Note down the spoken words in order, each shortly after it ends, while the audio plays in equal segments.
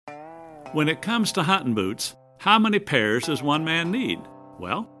When it comes to hunting boots, how many pairs does one man need?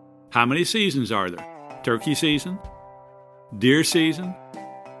 Well, how many seasons are there? Turkey season? Deer season?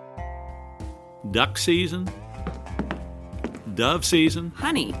 Duck season? Dove season?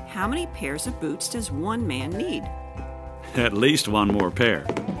 Honey, how many pairs of boots does one man need? At least one more pair.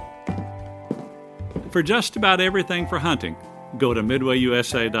 For just about everything for hunting, go to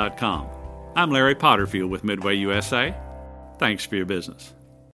MidwayUSA.com. I'm Larry Potterfield with Midway USA. Thanks for your business.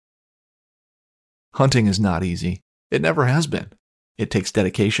 Hunting is not easy. It never has been. It takes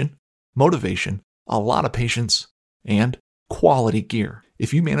dedication, motivation, a lot of patience, and quality gear.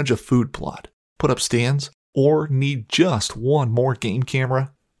 If you manage a food plot, put up stands, or need just one more game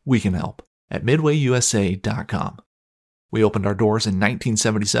camera, we can help at MidwayUSA.com. We opened our doors in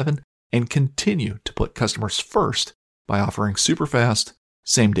 1977 and continue to put customers first by offering super fast,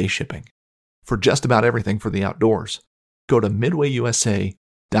 same-day shipping. For just about everything for the outdoors, go to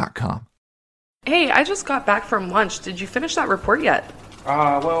MidwayUSA.com. Hey, I just got back from lunch. Did you finish that report yet?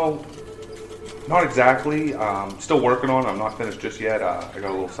 Well, not exactly. Still working on it. I'm not finished just yet. I got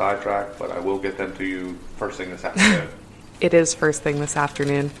a little sidetracked, but I will get them to you first thing this afternoon. It is first thing this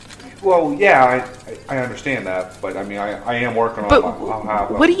afternoon. Well, yeah, I understand that, but I mean, I am working on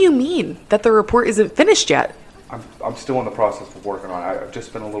it. What do you mean that the report isn't finished yet? I'm still in the process of working on it. I've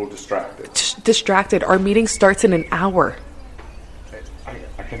just been a little distracted. Distracted? Our meeting starts in an hour.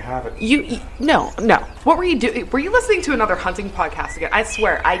 I can have it. No. What were you doing? Were you listening to another hunting podcast again? I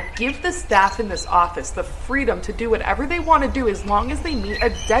swear, I give the staff in this office the freedom to do whatever they want to do as long as they meet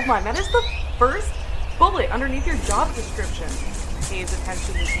a deadline. That is the first bullet underneath your job description. Pays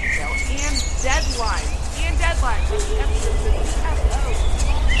attention to detail and deadlines.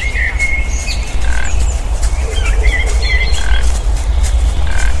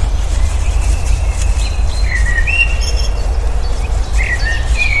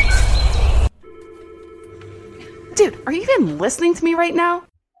 Dude, are you even listening to me right now?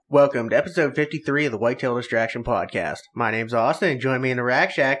 Welcome to episode 53 of the Whitetail Distraction Podcast. My name's Austin, and join me in the Rack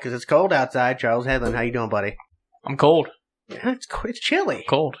Shack because it's cold outside. Charles Headland, how you doing, buddy? I'm cold. Yeah, it's chilly.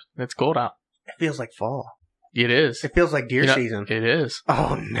 Cold. It's cold out. It feels like fall. It is. It feels like deer season. It is.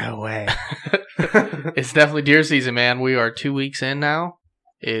 Oh, no way. It's definitely deer season, man. We are 2 weeks in now.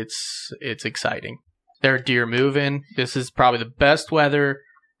 It's exciting. There are deer moving. This is probably the best weather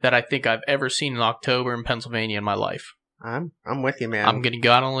that I think I've ever seen in October in Pennsylvania in my life. I'm with you, man. I'm going to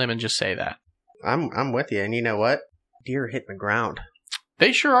go out on a limb and just say that. I'm with you, and you know what? Deer hitting the ground.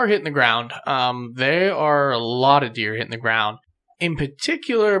 They sure are hitting the ground. There are a lot of deer hitting the ground. In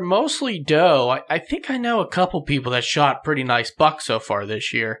particular, mostly doe. I think I know a couple people that shot pretty nice bucks so far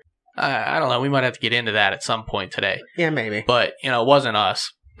this year. I don't know. We might have to get into that at some point today. Yeah, maybe. But, it wasn't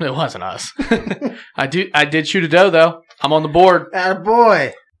us. It wasn't us. I did shoot a doe, though. I'm on the board.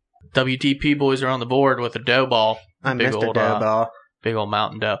 Attaboy. WTP boys are on the board with a doe ball. I missed a doe ball. Big old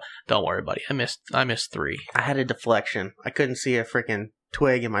mountain doe. Don't worry, buddy. I missed 3. I had a deflection. I couldn't see a freaking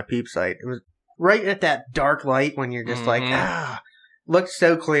twig in my peep sight. It was right at that dark light when you're just looked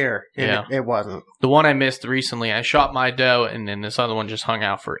so clear. And it wasn't. The one I missed recently, I shot my doe, and then this other one just hung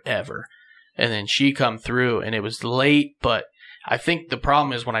out forever. And then she come through, and it was late, but I think the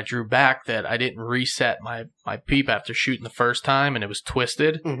problem is when I drew back that I didn't reset my peep after shooting the first time, and it was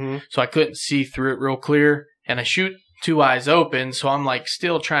twisted. Mm-hmm. So I couldn't see through it real clear. And I shoot 2 eyes open, so I'm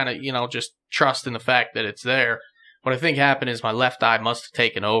still trying to, just trust in the fact that it's there. What I think happened is my left eye must have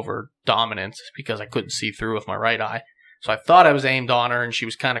taken over dominance because I couldn't see through with my right eye. So I thought I was aimed on her, and she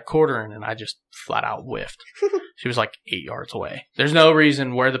was kind of quartering, and I just flat out whiffed. She was 8 yards away. There's no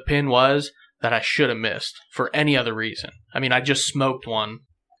reason where the pin was that I should have missed for any other reason. I mean, I just smoked one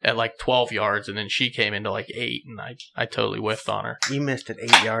at 12 yards, and then she came into 8, and I totally whiffed on her. You missed at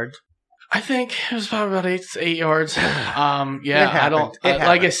 8 yards? I think it was probably about 8 yards. Yeah,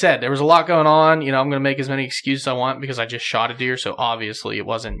 like I said, there was a lot going on. I'm going to make as many excuses I want because I just shot a deer, so obviously it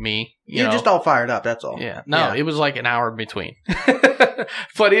wasn't me. You're just all fired up, that's all. Yeah. No, It was an hour in between.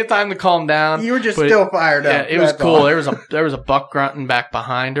 Plenty of time to calm down. You were just still fired up. Yeah, it was cool. There was a buck grunting back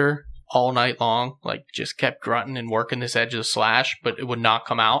behind her all night long. Just kept grunting and working this edge of the slash, but it would not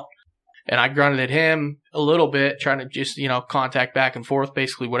come out. And I grunted at him a little bit, trying to just, contact back and forth.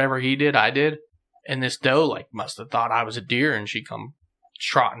 Basically, whatever he did, I did. And this doe, must have thought I was a deer, and she come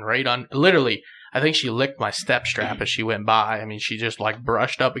trotting right on. Literally, I think she licked my step strap as she went by. I mean, she just,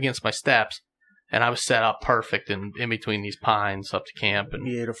 brushed up against my steps. And I was set up perfect in between these pines up to camp. And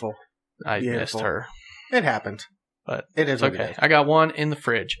Beautiful. I missed her. It happened. But it is okay. It is. I got one in the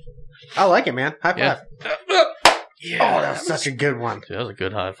fridge. I like it, man. High five. Yeah, oh, that was such a good one. That was a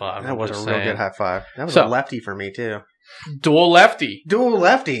good high five. That was a real good high five. That was a lefty for me, too. Dual lefty. Dual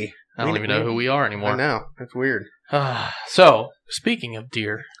lefty. I don't even know who we are anymore. I know. That's weird. So, speaking of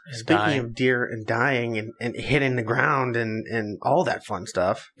deer and dying and hitting the ground and all that fun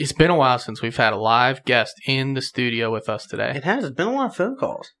stuff. It's been a while since we've had a live guest in the studio with us today. It has. It's been a lot of phone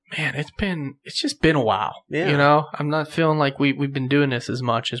calls. Man, it's just been a while. Yeah. You know, I'm not feeling like we've been doing this as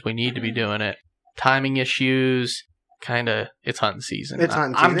much as we need to be doing it. Timing issues, it's hunting season.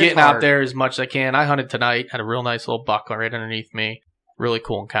 I'm getting out there as much as I can. I hunted tonight, had a real nice little buck right underneath me. Really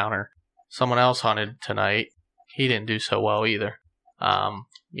cool encounter. Someone else hunted tonight. He didn't do so well either.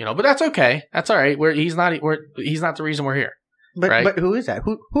 But that's okay. That's all right. He's not the reason we're here. But who is that?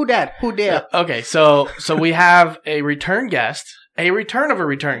 Who that? Who there? Okay, so we have a return guest, a return of a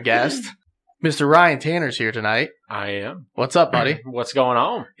return guest. Mr. Ryan Tanner's here tonight. I am. What's up, buddy? What's going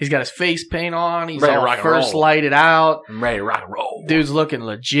on? He's got his face paint on. He's ready all to rock and first roll. lighted out. I'm ready to rock and roll. Dude's looking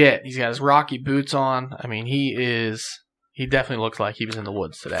legit. He's got his Rocky boots on. I mean, he definitely looks like he was in the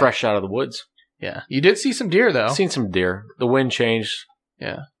woods today. Fresh out of the woods. Yeah. You did see some deer, though. Seen some deer. The wind changed.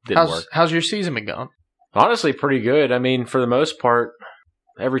 Yeah. Didn't work. How's your season been going? Honestly, pretty good. I mean, for the most part,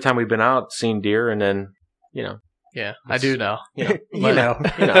 every time we've been out, seen deer, and then, Yeah, I do know. You But-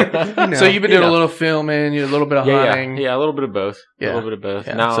 know. So you've been doing a little filming, a little bit of hunting. Yeah, a little bit of both. Yeah. A little bit of both.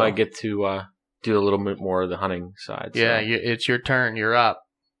 Yeah, Now so- I get to do a little bit more of the hunting side. Yeah, So. it's your turn. You're up.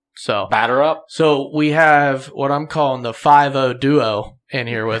 So Batter up. So we have what I'm calling the 5-0 duo in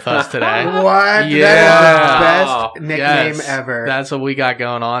here with us today. What? Yeah. That is the best nickname Yes. ever. That's what we got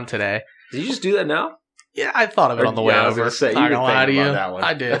going on today. Did you just do that now? Yeah, I thought of it on the way I was over. gonna say, Not you gonna were lie to thinking you. about that one.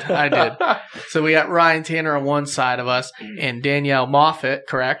 I did. So we got Ryan Tanner on one side of us and Danielle Moffatt,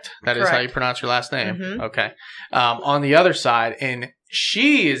 correct? That is how you pronounce your last name. Mhm. Okay. On the other side, and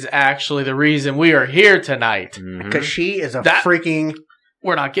she is actually the reason we are here tonight. Mhm. Because she is a That- freaking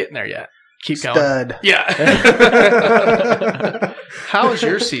We're not getting there yet. Keep going. stud. Yeah. How has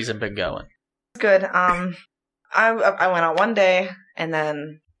your season been going? Good. I went out one day and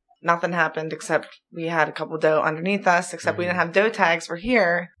then nothing happened except we had a couple doe underneath us, except we didn't have doe tags for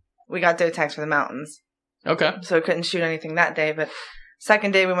here. We got doe tags for the mountains. Okay. So we couldn't shoot anything that day. But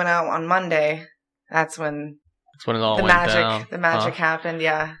second day we went out on Monday. That's when That's when it all the went magic down. the magic happened.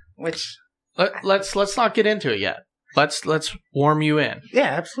 Yeah. Which Let's not get into it yet. Let's warm you in. Yeah,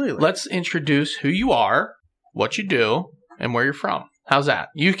 absolutely. Let's introduce who you are, what you do, and where you're from. How's that?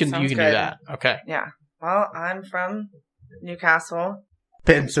 You can Sounds do good. that. Okay. yeah. Well, I'm from Newcastle.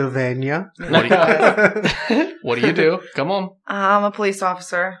 Pennsylvania. What do you do? Come on. I'm a police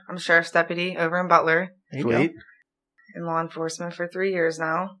officer. I'm a sheriff's deputy over in Butler. Sweet. In law enforcement for 3 years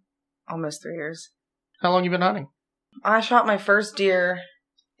now. Almost 3 years. How long you been hunting? I shot my first deer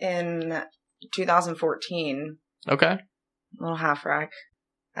in 2014. Okay. Little half rack.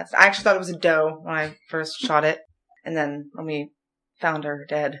 I actually thought it was a doe when I first shot it. And then when we found her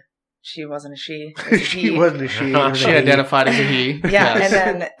dead, she wasn't a she. It was a She he. wasn't a she. it was She a he. identified as a he. Yeah,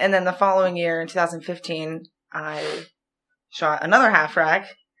 Yes. and then the following year in 2015, I shot another half rack.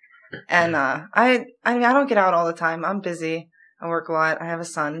 And I mean I don't get out all the time. I'm busy. I work a lot. I have a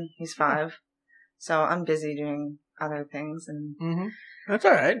son. He's 5. So I'm busy doing other things and Mm-hmm. That's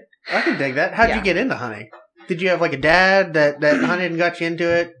all right. I can dig that. How'd you Yeah. get into hunting? Did you have like a dad that hunted and got you into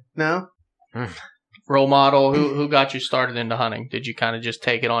it? No? Role model. Who got you started into hunting? Did you kind of just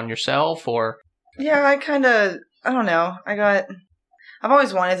take it on yourself, or? yeah, I don't know. I've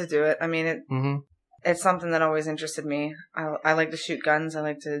always wanted to do it. I mean, Mm-hmm. it's something that always interested me. I like to shoot guns. I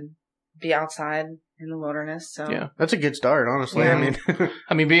like to be outside in the wilderness. So Yeah. That's a good start, honestly. Yeah. I mean,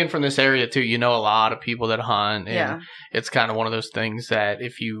 I mean, being from this area too, you know a lot of people that hunt, and yeah. it's kind of one of those things that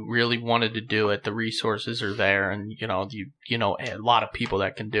if you really wanted to do it, the resources are there, and you know a lot of people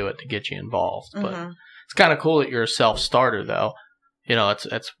that can do it to get you involved. But Mhm. it's kind of cool that you're a self-starter, though. You know, it's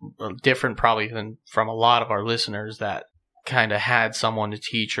different probably than from a lot of our listeners that kind of had someone to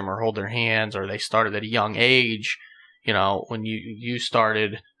teach them or hold their hands, or they started at a young age. You know, when you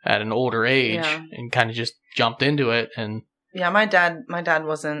started at an older age Yeah. and kind of just jumped into it, and Yeah, my dad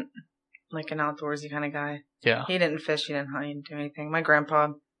wasn't like an outdoorsy kind of guy. yeah, He didn't fish, he didn't hunt, he didn't do anything. My grandpa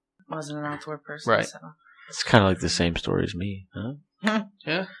wasn't an outdoor person. Right. So. It's kind of like the same story as me, huh?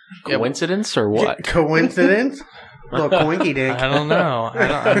 yeah. Coincidence or what? coincidence? Little coinky dink. I don't know.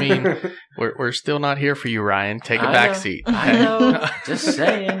 I mean, we're still not here for you, Ryan. Take a I back know. seat. I know. Just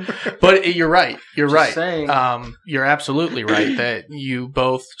saying. But you're right. You're Just right. saying. You're absolutely right that you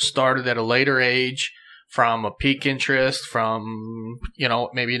both started at a later age from a peak interest, from,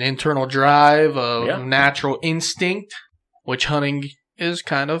 maybe an internal drive of Yeah. natural instinct, which hunting is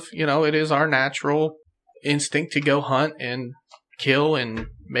kind of, it is our natural instinct to go hunt and kill and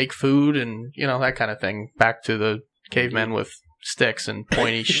make food and, that kind of thing. Back to the cavemen with sticks and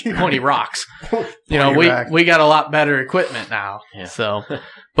pointy rocks. You know, we got a lot better equipment now. Yeah. So,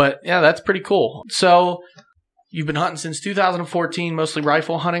 but yeah, that's pretty cool. So you've been hunting since 2014, mostly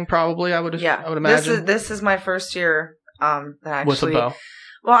rifle hunting, probably. I would imagine. This is my first year. That actually, with a bow.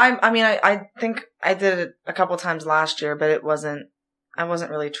 Well, I think I did it a couple times last year, but I wasn't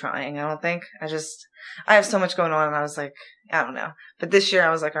really trying. I don't think. I have so much going on, and I was like, I don't know. But this year,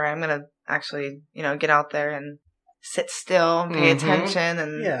 I was like, all right, I'm gonna actually, get out there and sit still, pay attention,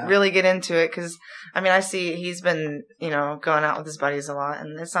 and really get into it. Because I see he's been, going out with his buddies a lot,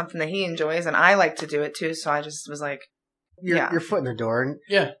 and it's something that he enjoys, and I like to do it too. So I just was like, your foot in the door, and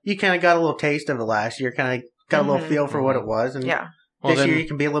you kind of got a little taste of it last year. Kind of got a little feel for what it was, and this year you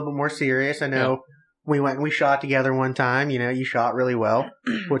can be a little bit more serious. I know we went and we shot together one time. You shot really well,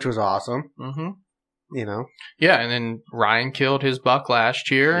 which was awesome. Mm-hmm. Yeah, and then Ryan killed his buck last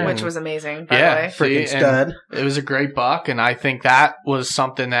year. Which was amazing, by the way. Freaking stud. It was a great buck, and I think that was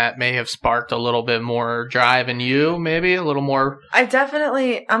something that may have sparked a little bit more drive in you, maybe a little more. I'm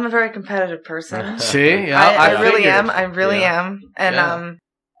a very competitive person. See? Yeah, I really am. I really am. And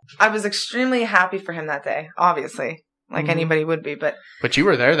I was extremely happy for him that day, obviously. Like anybody would be, but you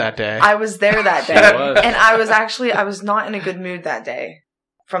were there that day. I was there that day. And I was not in a good mood that day.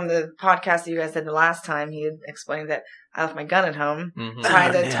 From the podcast that you guys did the last time, he had explained that I left my gun at home. So I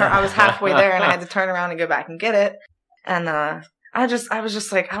had to I was halfway there and I had to turn around and go back and get it. And I was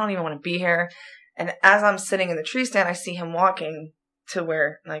just like, I don't even want to be here. And as I'm sitting in the tree stand, I see him walking to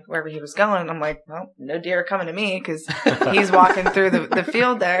wherever he was going. And I'm like, well, no deer are coming to me because he's walking through the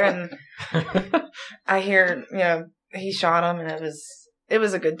field there. And I hear, he shot him, and it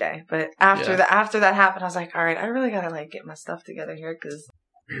was a good day. But after that happened, I was like, all right, I really gotta get my stuff together here because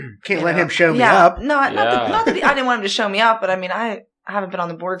can't let him show me up. No, not that I didn't want him to show me up, but I haven't been on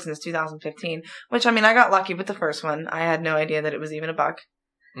the board since 2015. Which I got lucky with the first one. I had no idea that it was even a buck,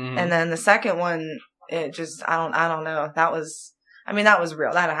 and then the second one, it just I don't know. That was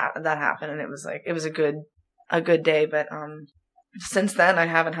real. That happened, and it was a good day. But since then, I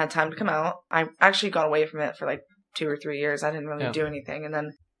haven't had time to come out. I actually got away from it for 2 or 3 years. I didn't really do anything. And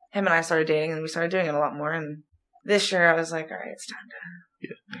then him and I started dating, and we started doing it a lot more. And this year I was like, all right, it's time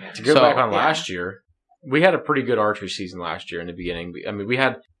to go back on last year. We had a pretty good archery season last year in the beginning. We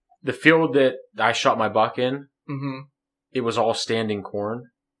had the field that I shot my buck in. Mm-hmm. It was all standing corn.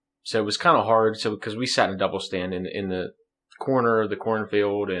 So it was kind of hard. So because we sat in a double stand in the corner of the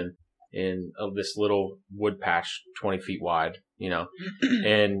cornfield and in this little wood patch 20 feet wide,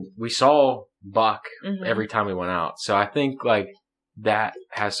 and we saw buck every time we went out. So I think that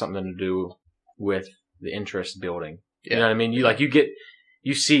has something to do with the interest building. You know what I mean?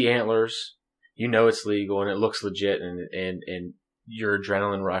 You see antlers, it's legal and it looks legit, and your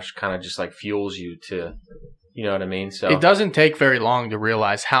adrenaline rush kind of just fuels you to, you know what I mean? So it doesn't take very long to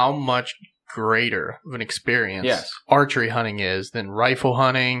realize how much greater of an experience archery hunting is than rifle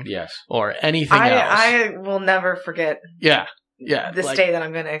hunting or anything else. I will never forget. This day that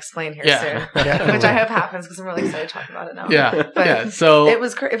I'm going to explain here soon, which I hope happens because I'm really excited talking about it now. So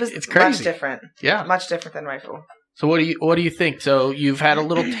it's crazy. Much different. Yeah, much different than rifle. So what do you think? So you've had a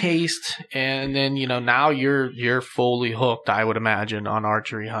little taste, and then now you're fully hooked, I would imagine, on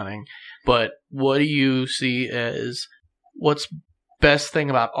archery hunting. But what do you see as what's best thing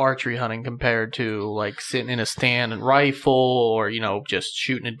about archery hunting compared to sitting in a stand and rifle, or just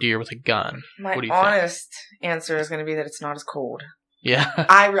shooting a deer with a gun? My honest answer is going to be that it's not as cold. Yeah,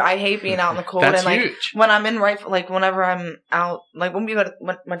 I hate being out in the cold. That's and huge. When I'm in rifle, whenever I'm out, when we went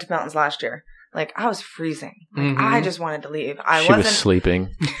to mountains last year, I was freezing. I just wanted to leave. She was sleeping.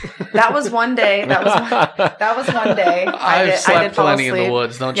 That was one day. That was one day. I slept plenty in the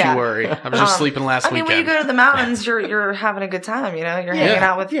woods. Don't you worry. I was just sleeping last weekend. When you go to the mountains, you're having a good time. You're hanging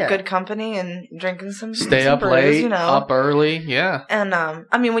out with good company and drinking some. Stay up late, up early. Yeah. And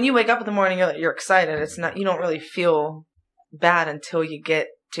when you wake up in the morning, you're excited. It's not. You don't really feel bad until you get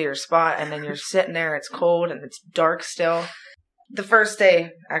to your spot, and then you're sitting there. It's cold and it's dark still. The first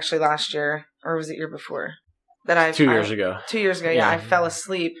day, actually last year, or was it year before? 2 years ago. 2 years ago, I fell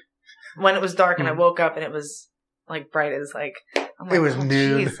asleep when it was dark, and I woke up and it was bright as it was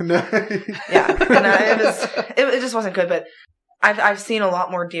noon. It just wasn't good. But I've seen a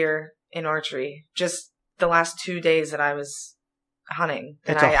lot more deer in archery just the last 2 days that I was hunting.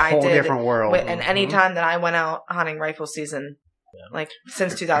 It's a whole different world. And any time that I went out hunting rifle season,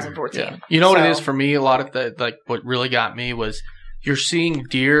 since 2014. You know what it is for me? A lot of what really got me was you're seeing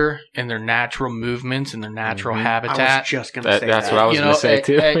deer in their natural movements and their natural habitat. I was just going to say that's what I was going to say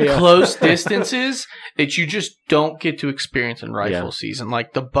too. At close distances that you just don't get to experience in rifle season.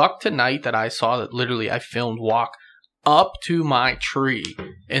 The buck tonight that I saw that literally I filmed walk up to my tree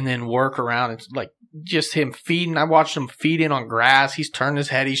and then work around. It's like just him feeding. I watched him feeding on grass. He's turning his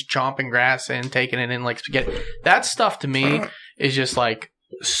head. He's chomping grass in, taking it in like spaghetti. That stuff to me is just like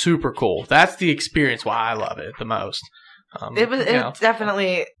super cool. That's the experience why I love it the most. It was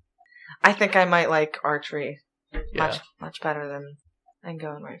definitely. I think I might like archery much better than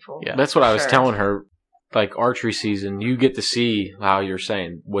going rifle. Yeah, that's what I was telling her. Like archery season, you get to see how you're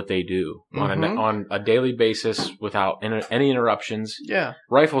saying what they do on a daily basis without any interruptions. Yeah,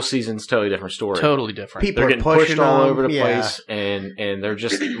 rifle season's totally different story. Totally different. They're getting pushed all over the place, and they're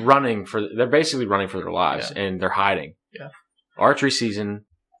just they're basically running for their lives, and they're hiding. Yeah, archery season,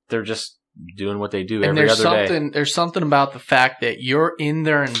 they're just doing what they do and every other day. There's something about the fact that you're in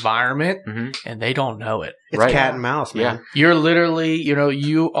their environment and they don't know it. It's cat and mouse, man. Yeah. You're literally,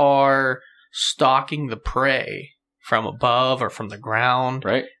 you are stalking the prey from above or from the ground,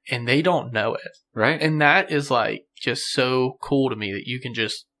 right? And they don't know it, right? And that is like just so cool to me that you can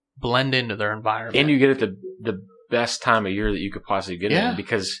just blend into their environment, and you get it the best time of year that you could possibly get in,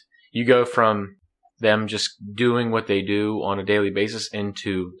 because you go from them just doing what they do on a daily basis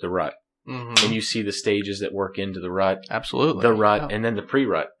into the rut. And you see the stages that work into the rut. Absolutely. The rut and then the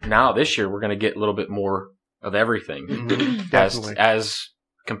pre-rut. Now this year we're going to get a little bit more of everything as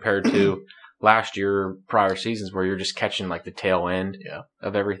compared to last year, prior seasons where you're just catching like the tail end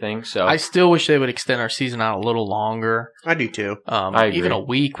of everything. So I still wish they would extend our season out a little longer. I do too. I agree. Even a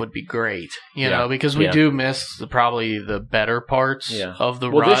week would be great, you know, because we do miss probably the better parts of the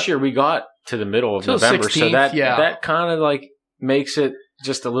rut. Well, this year we got to the middle of November, 16th, so that kind of like makes it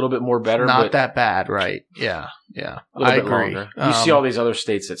just a little bit more better. Not that bad, right? Yeah. I agree. Longer. You see all these other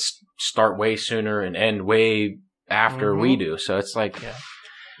states that start way sooner and end way after we do. So it's like...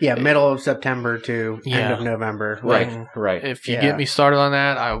 Yeah, middle of September to end of November. Right. If you get me started on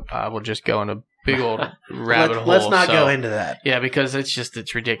that, I will just go in a big old rabbit hole. Let's not go into that. Yeah, because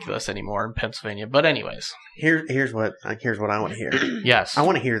it's ridiculous anymore in Pennsylvania. But anyways, here's what I want to hear. Yes, I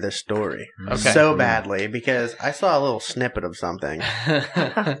want to hear this story so badly because I saw a little snippet of something,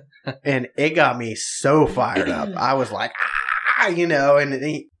 and it got me so fired up. I was like,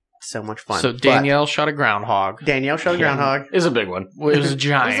 and so much fun. So Danielle shot a groundhog. It was a big one. It was a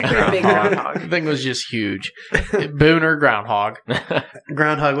giant groundhog. The thing was just huge. Booner groundhog.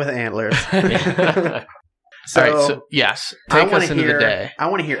 Groundhog with antlers. All right, so yes, take us into the day. I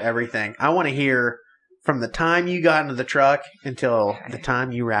want to hear everything. I want to hear from the time you got into the truck until the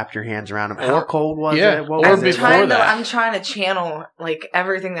time you wrapped your hands around him. How cold was it? What was it? I'm trying to channel like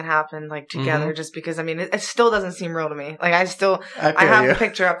everything that happened like together, just because I mean it still doesn't seem real to me. Like I have the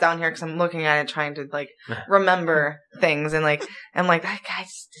picture up down here because I'm looking at it trying to like remember things and like I'm like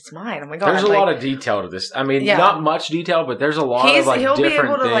guys, it's mine. Oh my god! There's a lot of detail to this. I mean, not much detail, but there's a lot of like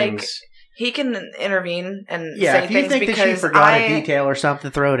different things. He can intervene and say if you things think because that she forgot a detail or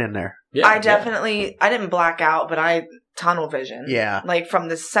something, throw it in there. Yeah, I didn't black out, but I tunnel vision. Yeah. Like from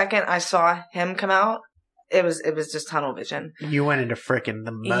the second I saw him come out, it was just tunnel vision. You went into frickin'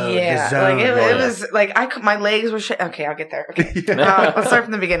 the mode. Yeah. The zone, it was like my legs were okay, I'll get there. Okay. Let's start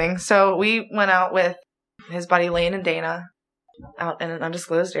from the beginning. So we went out with his buddy Lane and Dana out in an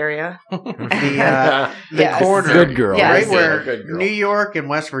undisclosed area. The corner. Good girl. Yes. Right where New York and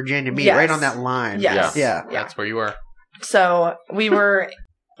West Virginia meet, right on that line. Yes. Yeah. That's where you were. So we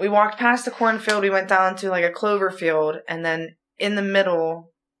walked past the cornfield, we went down to like a clover field, and then in the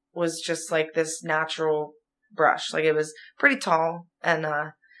middle was just like this natural brush. Like it was pretty tall and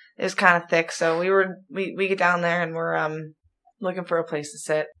it was kind of thick. So we get down there and we're looking for a place to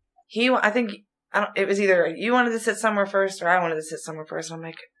sit. It was either you wanted to sit somewhere first or I wanted to sit somewhere first. And I'm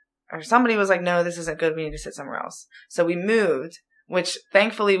like, or somebody was like, no, this isn't good. We need to sit somewhere else. So we moved, which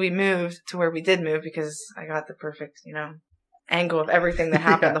thankfully we moved to where we did move because I got the perfect, angle of everything that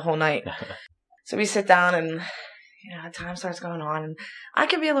happened the whole night. So we sit down and, time starts going on. And I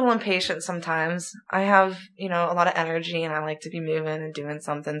can be a little impatient sometimes. I have, a lot of energy and I like to be moving and doing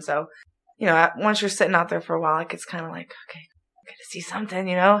something. So, once you're sitting out there for a while, it gets kind of like, okay, good to see something,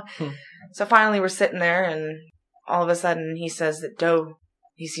 So finally we're sitting there and all of a sudden he says that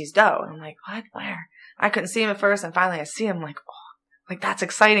he sees doe. And I'm like, what? Where? I couldn't see him at first. And finally I see him like, oh, like that's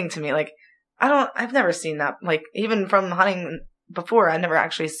exciting to me. Like, I've never seen that. Like even from hunting before, I've never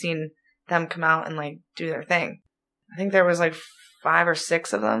actually seen them come out and like do their thing. I think there was like 5 or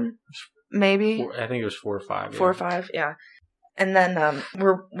 6 of them, maybe. I think it was 4 or 5. 4 or 5, yeah. And then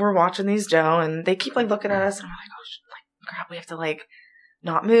we're watching these doe and they keep like looking at us and I'm like, oh, crap, we have to like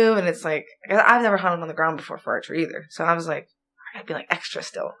not move. And it's like, I've never hunted on the ground before for archery either. So I was like, I gotta be like extra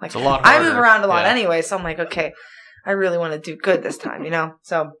still. Like it's a lot harder. I move around a lot anyway. So I'm like, okay, I really want to do good this time,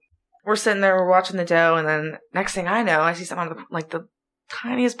 So we're sitting there, we're watching the doe, and then next thing I know, I see something on the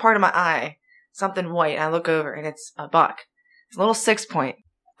tiniest part of my eye, something white, and I look over, and it's a buck. It's a little 6-point.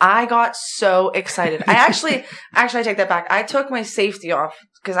 I got so excited. I take that back. I took my safety off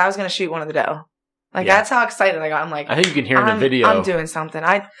because I was going to shoot one of the doe. That's how excited I got. I'm like, I think you can hear in the video. I'm doing something.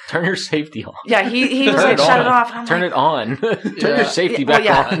 Turn your safety off. Yeah, he was like, shut it off. And I'm Turn it on. Turn your safety back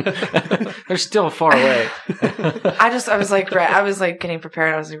on. They're still far away. I was like getting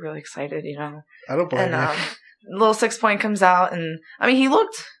prepared. I was like really excited, I don't blame you. Little 6-point comes out, and I mean, he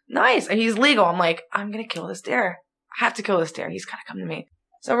looked nice, and he's legal. I'm like, I'm gonna kill this deer. I have to kill this deer. He's gotta come to me.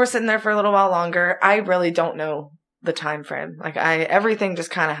 So we're sitting there for a little while longer. I really don't know the time frame. Everything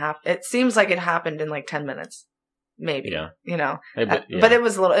just kind of happened. It seems like it happened in 10 minutes, maybe. Yeah. But it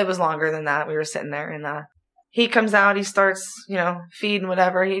was longer than that. We were sitting there, and he comes out. He starts, feeding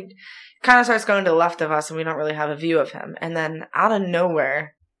whatever. He kind of starts going to the left of us, and we don't really have a view of him. And then out of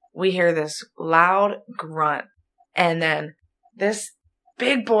nowhere, we hear this loud grunt, and then this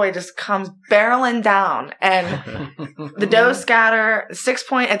big boy just comes barreling down, and the doe scatter.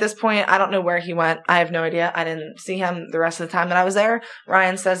 6-point at this point, I don't know where he went. I have no idea. I didn't see him the rest of the time that I was there.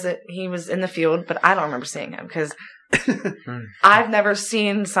 Ryan says that he was in the field, but I don't remember seeing him because I've never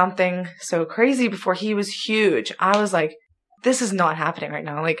seen something so crazy before. He was huge. I was like, this is not happening right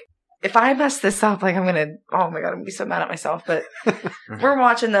now. If I mess this up, I'm going to, oh my God, I'm going to be so mad at myself. But we're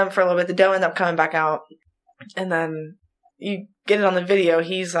watching them for a little bit. The doe ended up coming back out, and then you get it on the video.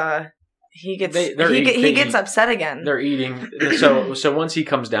 He gets upset again. They're eating. So once he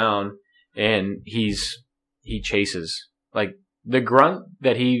comes down and he chases, the grunt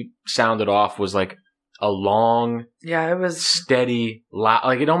that he sounded off was a long, it was steady,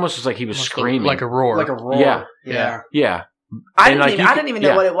 loud. It almost was like he was screaming, like a roar. Yeah. I didn't even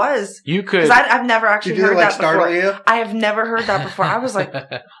know what it was. You could. Because I've never actually heard that before. You? I have never heard that before. I was like,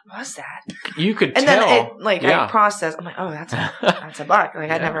 what was that? You could and tell. And then I processed. I'm like, oh, that's a buck. I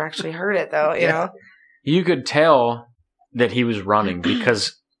never actually heard it though, you know? You could tell that he was running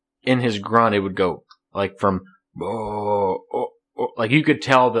because in his grunt, it would go from, you could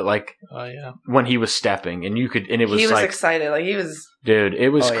tell that when he was stepping, and it was he was excited. He was. Dude, it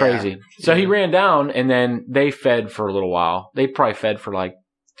was crazy. Yeah. So he ran down, and then they fed for a little while. They probably fed for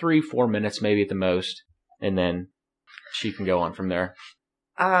 3-4 minutes, maybe at the most, and then she can go on from there.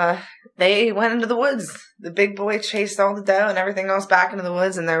 They went into the woods. The big boy chased all the doe and everything else back into the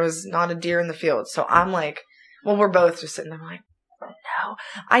woods, and there was not a deer in the field. So I'm like, we're both just sitting there like, no.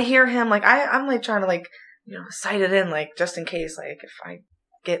 I hear him I'm trying to sight it in just in case if I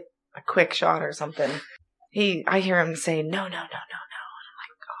get a quick shot or something. I hear him say, no. And I'm like,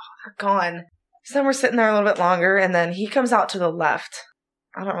 oh, they're gone. So then we're sitting there a little bit longer, and then he comes out to the left.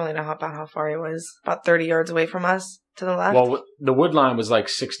 I don't really know about how far he was. About 30 yards away from us to the left. Well, the wood line was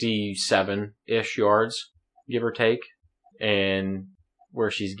 67-ish yards, give or take. And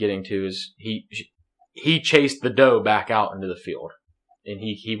where she's getting to is he chased the doe back out into the field. And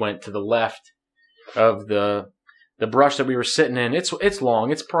he went to the left of the brush that we were sitting in. It's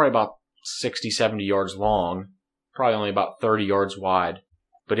long. It's probably about 60, 70 yards long, probably only about 30 yards wide.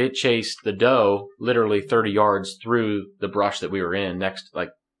 But it chased the doe literally 30 yards through the brush that we were in,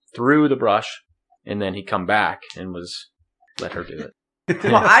 through the brush, and then he come back and let her do it.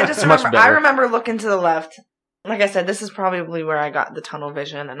 Well, I remember looking to the left. Like I said, this is probably where I got the tunnel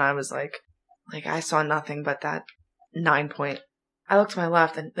vision, and I was like I saw nothing but that 9-point. I looked to my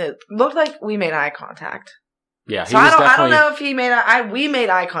left, and it looked like we made eye contact. Yeah, so I don't know if he made we made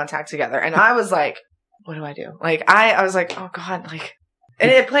eye contact together, and I was like, what do I do? I was like, oh God, and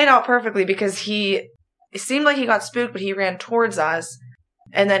it played out perfectly because it seemed like he got spooked, but he ran towards us,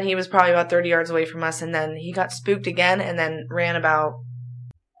 and then he was probably about 30 yards away from us, and then he got spooked again, and then ran about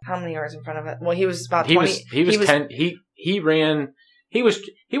how many yards in front of it? Well, he was about 20. He ran. He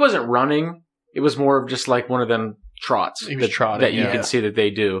wasn't running. It was more of just one of them trots. He was trotting, that you can see that they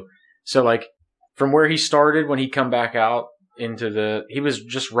do. So from where he started when he come back out he was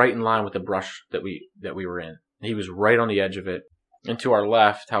just right in line with the brush that we were in. He was right on the edge of it. And to our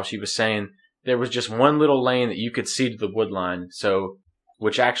left, how she was saying, there was just one little lane that you could see to the wood line. So,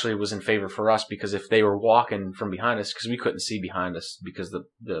 which actually was in favor for us because if they were walking from behind us, because we couldn't see behind us because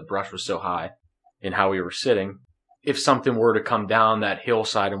the brush was so high in how we were sitting. If something were to come down that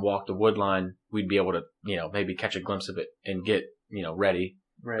hillside and walk the wood line, we'd be able to, maybe catch a glimpse of it and get, ready.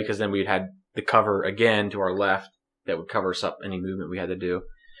 Right. Because then we'd had the cover again to our left that would cover us up any movement we had to do.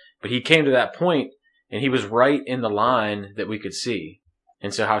 But he came to that point and he was right in the line that we could see.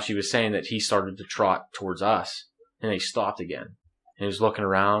 And so how she was saying that he started to trot towards us and then he stopped again. And he was looking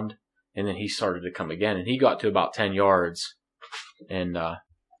around and then he started to come again and he got to about 10 yards and,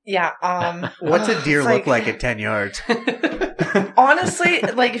 Yeah. What's a deer look like at 10 yards? Honestly,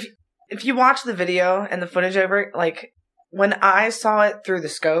 like if you watch the video and the footage over it, like when I saw it through the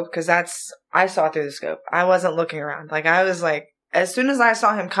scope, because I saw it through the scope. I wasn't looking around. Like I was like, as soon as I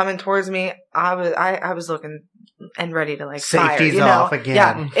saw him coming towards me, I was looking and ready to like safety's fire. Off again.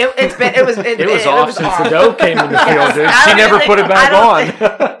 Yeah, it was off since the doe came in the field. Dude. She never put it back on.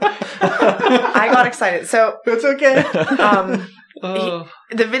 I got excited. So it's okay.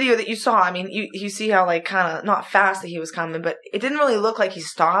 The video that you saw, I mean, you see how like kind of not fast that he was coming, but it didn't really look like he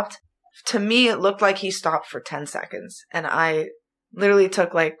stopped. To me, it looked like he stopped for 10 seconds, and I literally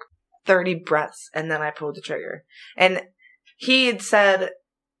took like 30 breaths, and then I pulled the trigger. And he had said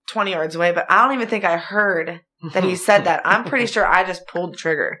 20 yards away, but I don't even think I heard that he said that. I'm pretty sure I just pulled the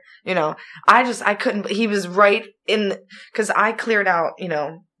trigger. You know, I couldn't, he was right in, cause I cleared out, you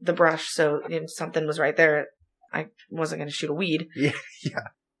know, the brush. So something was right there. I wasn't going to shoot a weed. Yeah.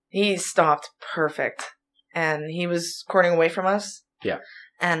 He stopped perfect, and he was quartering away from us. Yeah.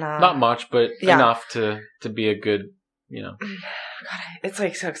 And, not much, but enough to be a good, you know. God, it's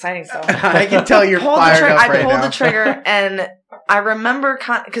like so exciting stuff. I can tell you're fired up right now. I pulled the trigger, and I remember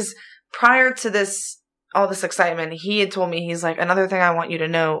because prior to this, all this excitement, he had told me, he's like, another thing I want you to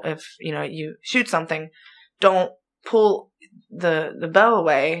know, if you know you shoot something, don't pull the bow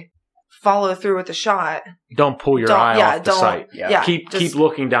away. Follow through with the shot. Don't pull your eye off the sight. Yeah. Keep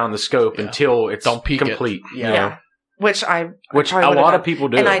looking down the scope until it's complete. Yeah. Which a lot of people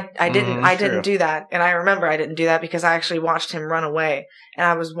do. And I didn't do that. And I remember I didn't do that because I actually watched him run away. And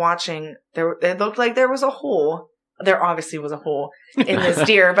I was watching, it looked like there was a hole. There obviously was a hole in this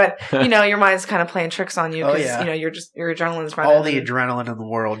deer, but you know, your mind's kind of playing tricks on you because you know, your adrenaline's running. All the adrenaline in the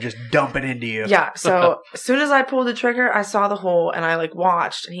world just dumping into you. Yeah. So as soon as I pulled the trigger, I saw the hole and I like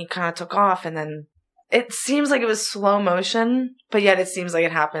watched, and he kind of took off, and then it seems like it was slow motion, but yet it seems like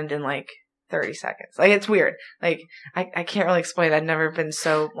it happened in like 30 seconds. Like it's weird. Like I can't really explain. I'd never been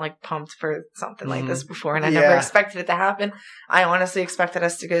so like pumped for something like this before, and I never expected it to happen. I honestly expected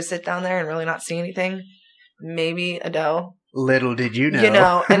us to go sit down there and really not see anything. Maybe a doe. Little did you know. You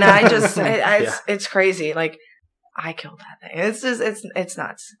know, and I just, it's crazy. Like, I killed that thing. It's just, it's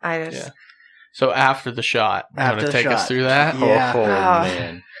nuts. So after the shot, you want to take us through that? Yeah. Oh,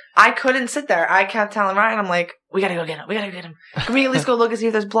 man. I couldn't sit there. I kept telling Ryan, I'm like, we gotta go get him. Can we at least go look and see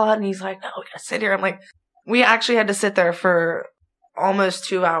if there's blood? And he's like, no, we gotta sit here. I'm like, we actually had to sit there for almost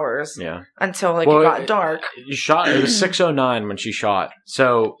 2 hours. Yeah. Until it got dark. It was 6:09 when she shot.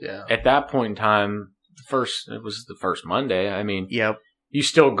 So at that point in time, it was the first Monday. I mean, you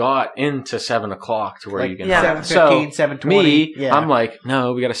still got into 7 o'clock to where you can. 7:15, 7:20. I'm like,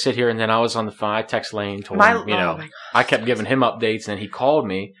 no, we got to sit here. And then I was on the phone. I text Lane, told him, you know, I kept giving him updates, and then he called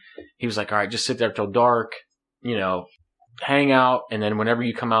me. He was like, all right, just sit there till dark, you know, hang out, and then whenever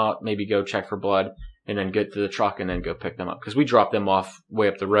you come out, maybe go check for blood, and then get to the truck and then go pick them up, because we dropped them off way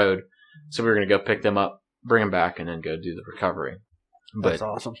up the road, so we were going to go pick them up, bring them back, and then go do the recovery. That's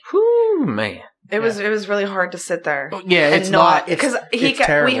awesome. Whew, man. It was really hard to sit there. Yeah, it's not because we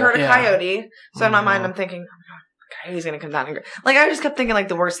heard a coyote. So in my mind, I'm thinking, oh my god, the coyote's gonna come down and like I just kept thinking like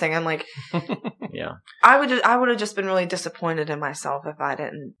the worst thing. I'm like, I would have just been really disappointed in myself if I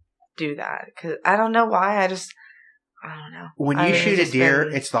didn't do that, because I don't know why. I don't know. When you shoot a deer,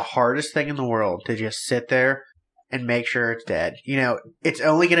 it's the hardest thing in the world to just sit there and make sure it's dead. You know, it's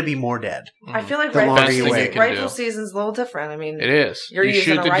only going to be more dead. I feel like rifle season's a little different. I mean, it is. You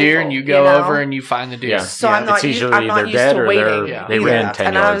shoot the deer and you go over and you find the deer. Yeah. So I'm not used to waiting. They ran 10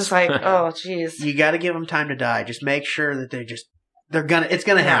 and yards. I was like, oh, jeez. You got to give them time to die. Just make sure that it's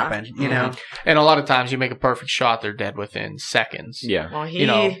going to happen, you know? And a lot of times you make a perfect shot, they're dead within seconds. Yeah. Well,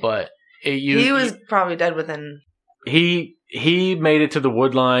 he was probably dead within... He made it to the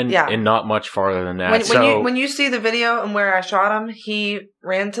wood line and not much farther than that. When you see the video and where I shot him, he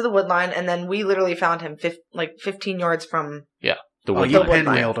ran to the wood line, and then we literally found him 15 yards from the wood line. You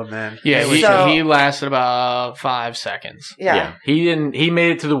pinwheeled him, man. Yeah, he lasted about 5 seconds. Yeah. He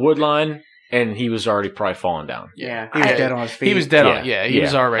made it to the wood line, and he was already probably falling down. Yeah, he was dead on his feet. He was dead on. Yeah, he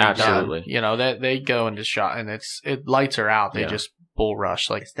was already absolutely done. You know, they go into shot, and lights are out. They just bull rush,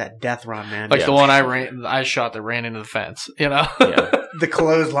 like it's that death run, man. Like the one I shot that ran into the fence, you know. The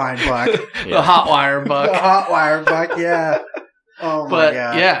clothesline buck, the hot wire buck, yeah. Oh my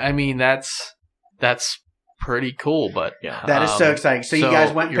god. Yeah, I mean that's pretty cool, but that is so exciting. So you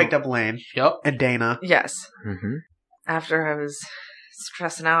guys went and picked up Lane, and Dana, yes. Mm-hmm. After I was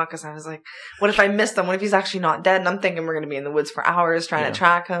stressing out because I was like, what if I missed him? What if he's actually not dead? And I'm thinking we're going to be in the woods for hours trying to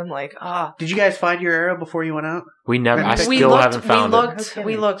track him. Like, Did you guys find your arrow before you went out? We never. I still haven't found it.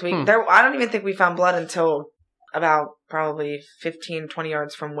 We looked. I don't even think we found blood until about probably 15, 20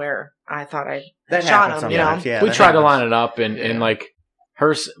 yards from where I thought I that shot him. You know, yeah, we tried to line it up, and like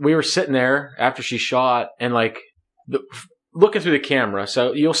we were sitting there after she shot, and like looking through the camera.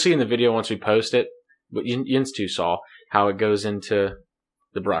 So you'll see in the video once we post it, but Jens too saw how it goes into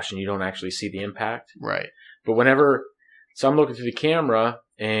the brush, and you don't actually see the impact. Right. But so I'm looking through the camera,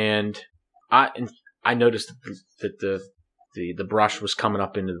 and I noticed that the brush was coming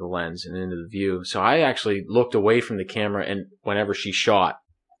up into the lens and into the view. So I actually looked away from the camera and whenever she shot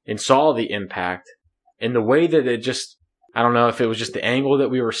and saw the impact, and the way that it just, I don't know if it was just the angle that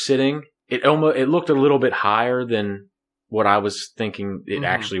we were sitting, it looked a little bit higher than what I was thinking it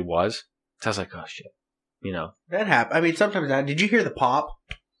actually was. So I was like, oh shit, you know. That happened. I mean, sometimes did you hear the pop?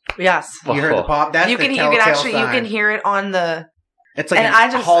 Yes. You heard the pop? That's you can hear it on the. It's like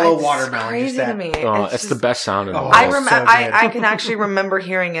hollow watermelon. Crazy to me. Oh, it's the best sound in the world. I can actually remember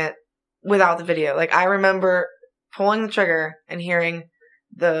hearing it without the video. Like I remember pulling the trigger and hearing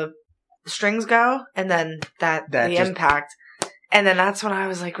the strings go, and then the impact, and then that's when I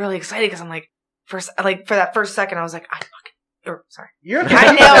was like really excited because I'm like, for that first second I was like, sorry. You're good.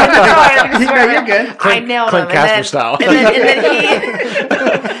 I nailed him. No, you're good. I nailed him. Clint Casper style. And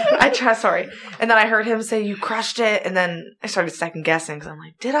then sorry. And then I heard him say, you crushed it. And then I started second guessing because I'm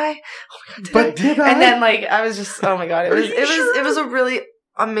like, did I? Oh my God, did I? And then like, I was just, oh my God. It was a really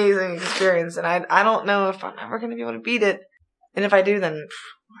amazing experience. And I don't know if I'm ever going to be able to beat it. And if I do, then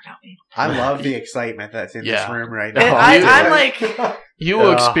I love the excitement that's in this room right now. I'm like, you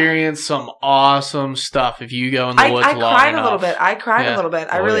will experience some awesome stuff if you go in the woods long enough. I cried a little bit.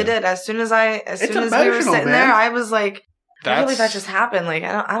 I really did. As soon as we were sitting there, I was like, I can't believe that just happened. Like,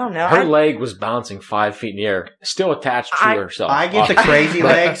 I don't know. Her leg was bouncing 5 feet in the air, still attached to herself. I get the crazy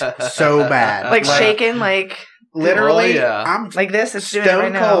legs so bad. Like shaking, like. Literally, I'm like this. It's stone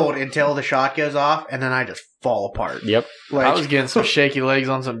doing it right cold until the shot goes off, and then I just fall apart. Yep. Like, I was getting some shaky legs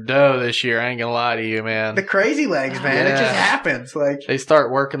on some dough this year. I ain't gonna lie to you, man. The crazy legs, man. Yeah. It just happens. Like they start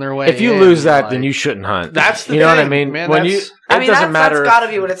working their way. If you lose that, then you shouldn't hunt. That's the you know what I mean. Man, when doesn't matter. That's got to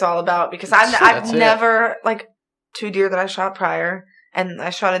be what it's all about because I've never like 2 deer that I shot prior, and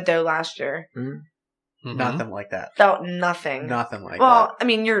I shot a doe last year. Mm-hmm. Nothing like that. Felt nothing. Nothing like that. Well, I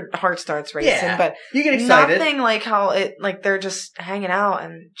mean, your heart starts racing, but you get excited. Nothing like how they're just hanging out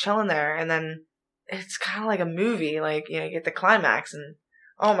and chilling there, and then it's kind of like a movie. Like, you know, you get the climax, and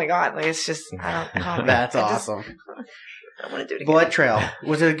oh my God, like it's just I don't That's awesome. I want to do it again. Blood trail.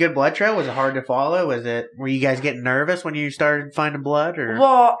 Was it a good blood trail? Was it hard to follow? Were you guys getting nervous when you started finding blood? Or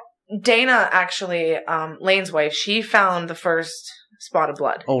well, Dana actually, Lane's wife, she found the first spot of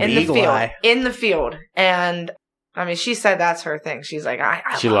blood in the field, and I mean, she said that's her thing. She's like,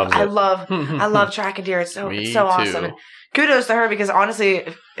 I love tracking deer. It's so awesome. And kudos to her because honestly,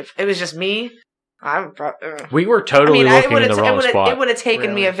 if it was just me, we were totally looking in the wrong spot. It would have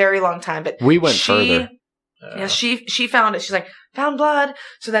taken me a very long time, but we went further. Yeah, she found it. She's like, found blood.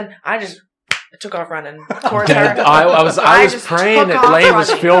 So then I just took off running towards her. I was praying that Lane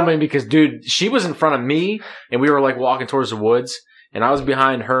was filming because, dude, she was in front of me, and we were like walking towards the woods. And I was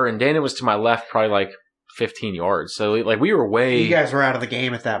behind her, and Dana was to my left, probably like 15 yards. So like we were way. You guys were out of the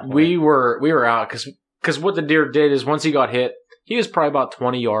game at that point. We were out because what the deer did is once he got hit, he was probably about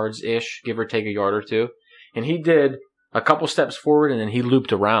 20 yards ish, give or take a yard or two, and he did a couple steps forward, and then he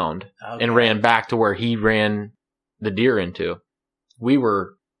looped around and ran back to where he ran the deer into. We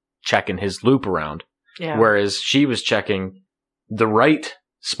were checking his loop around, whereas she was checking the right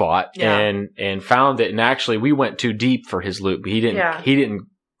spot and found it, and actually we went too deep for his loop. He didn't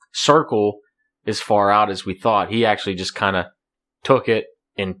circle as far out as we thought. He actually just kind of took it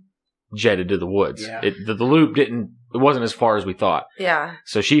and jetted to the woods. The loop wasn't as far as we thought.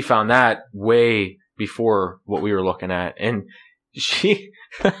 So she found that way before what we were looking at, and she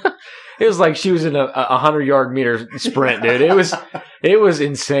it was like she was in a 100-yard meter sprint, dude. It was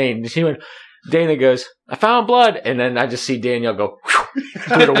insane. She went. Dana goes, I found blood, and then I just see Danielle go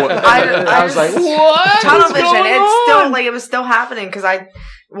through the woods. I was like, what? Tunnel vision. It's still like it was still happening because I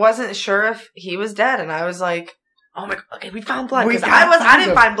wasn't sure if he was dead, and I was like, oh my God, okay, we found blood because I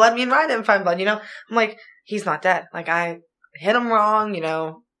didn't find blood. Me and Ryan didn't find blood. You know, I'm like, he's not dead. Like I hit him wrong. You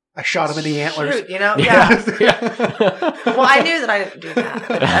know, I shot him in the antlers. Shoot, you know, Well, I knew that I didn't do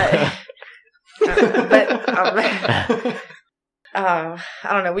that, I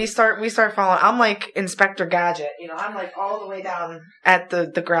don't know. We start following. I'm like Inspector Gadget, you know. I'm like all the way down at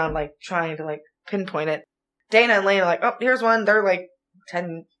the ground, like trying to like pinpoint it. Dana and Lane are like, oh, here's one. They're like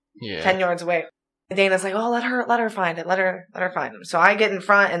 10 yards away. Dana's like, oh, let her find it. Let her find him. So I get in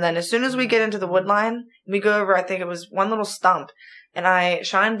front, and then as soon as we get into the wood line, we go over. I think it was one little stump, and I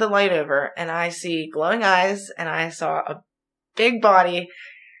shined the light over, and I see glowing eyes, and I saw a big body,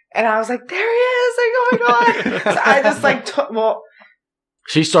 and I was like, there he is! Like, oh my God! So I just like,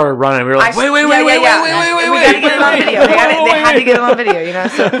 she started running. We were like, wait. We gotta get it on video. They had to get it on video, you know?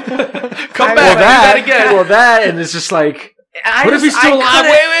 So come back. Well, that, and it's just like, what if he's still alive?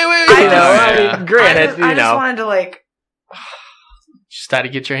 Wait. Granted, I just wanted to like, just had to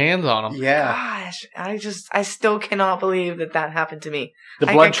get your hands on him. Yeah. Gosh, I still cannot believe that happened to me. The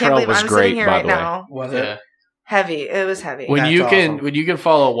blood trail was great, by the way. Now. Was it? Heavy. It was heavy. When you can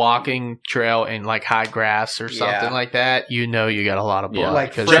follow a walking trail in like high grass or something like that, you know you got a lot of blood. Yeah,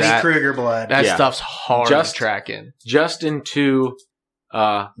 like Freddy Krueger blood. That stuff's hard to track in. Just into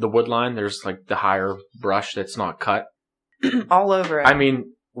the wood line, there's like the higher brush that's not cut. All over it. I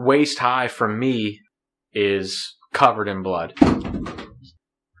mean, waist high from me is covered in blood.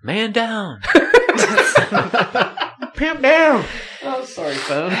 Man down. Pimp down. Oh, sorry,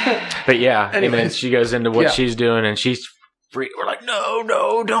 phone. But yeah, anyway, she goes into what she's doing, and she's free. We're like,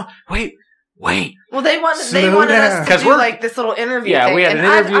 no, don't wait. Well, they wanted us to do like this little interview. Yeah, thing. we had an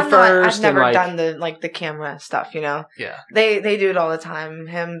interview first. I've never done the camera stuff, you know. Yeah, they do it all the time.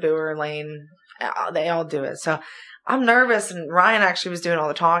 Him, Booer, Lane, they all do it. So I'm nervous, and Ryan actually was doing all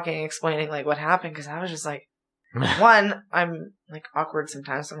the talking, explaining like what happened, because I was just like, one, I'm like awkward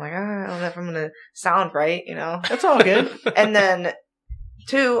sometimes. So I'm like, I don't know if I'm gonna sound right, you know. That's all good. And then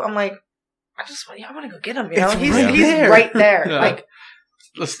two, I'm like, I want to go get him. You know, he's there. right there. Yeah. Like,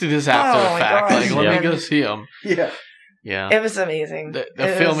 let's do this after the fact. gosh. Like, let me go see him. Yeah. It was amazing.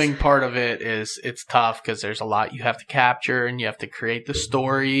 The filming part of it it's tough because there's a lot you have to capture, and you have to create the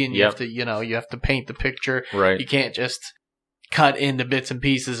story, and you have to paint the picture. Right. You can't just cut into bits and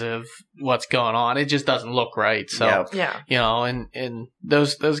pieces of what's going on. It just doesn't look right. So you know, and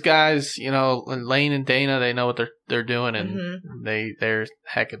those guys, you know, Lane and Dana, they know what they're doing, and they're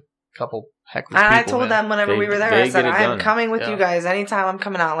couple heckless people. I told them whenever we were there, I said, I'm coming with you guys anytime I'm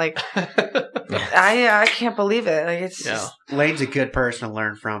coming out. Like, I can't believe it. Like, it's just... Lane's a good person to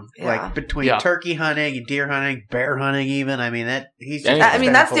learn from. Like, between turkey hunting and deer hunting, bear hunting even. I mean, that's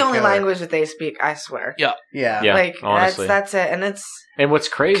the only language that they speak, I swear. Yeah. Like, honestly. that's it. And it's... And what's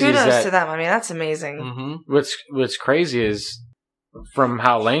crazy kudos is that... to them. I mean, that's amazing. Mm-hmm. What's crazy is, from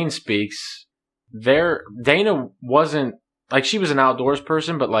how Lane speaks, Dana wasn't... Like, she was an outdoors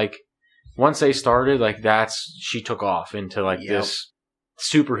person, but, like, once they started, like, she took off into, like, this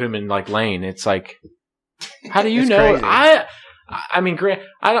superhuman, like, Lane. It's like, how do you know? Crazy. I mean, Grant,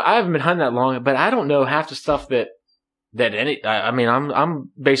 I haven't been hunting that long, but I don't know half the stuff I'm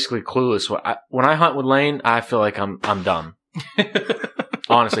basically clueless. When I hunt with Lane, I feel like I'm dumb.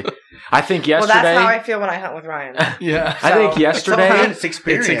 Honestly. I think yesterday... Well, that's how I feel when I hunt with Ryan. Yeah. So, I think yesterday... It's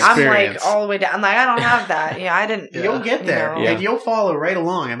experience. I'm like all the way down. I'm like, I don't have that. Yeah, I didn't... You'll get there. You know? And you'll follow right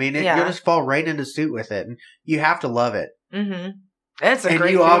along. I mean, you'll just fall right into suit with it. And you have to love it. Mm-hmm. It's a great feeling.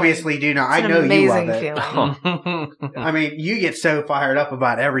 And you obviously do know. I know you love it. I mean, you get so fired up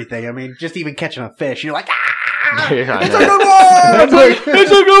about everything. I mean, just even catching a fish, you're like, it's a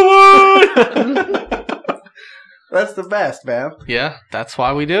good one! That's the best, man. Yeah, that's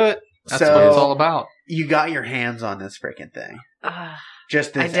why we do it. That's what it's all about. You got your hands on this freaking thing.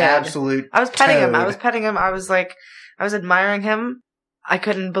 Just this absolute I was petting toad. him. I was like, I was admiring him. I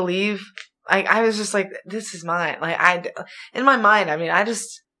couldn't believe. I was just like, this is mine. Like, in my mind, I mean,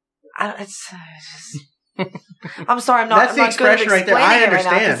 it's I'm sorry, I'm not. That's the expression right there. I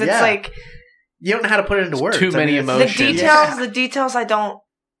understand. Right now, it's like you don't know how to put it into words. Too many emotions. The details, I don't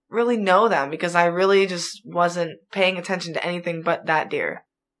really know them because I really just wasn't paying attention to anything but that deer.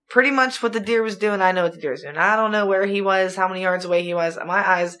 Pretty much what the deer was doing, I know what the deer was doing. I don't know where he was, how many yards away he was. My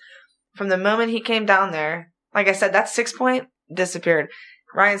eyes, from the moment he came down there, like I said, that 6 point disappeared.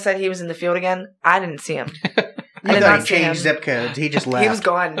 Ryan said he was in the field again. I didn't see him. I did not change zip codes. He just left. He was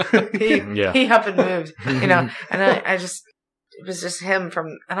gone. He up and moved, you know. And I just, it was just him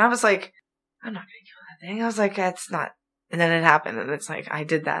and I was like, I'm not going to kill that thing. I was like, that's not. And then it happened, and it's like, I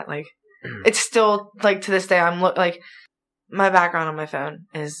did that. Like, it's still, like, to this day, like, my background on my phone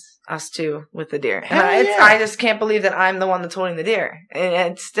is us two with the deer. And I just can't believe that I'm the one that's holding the deer.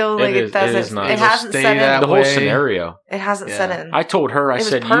 And it's still, like, it hasn't set in. The whole scenario. It hasn't set in. I told her, I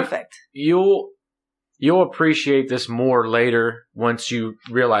said, perfect. You'll appreciate this more later once you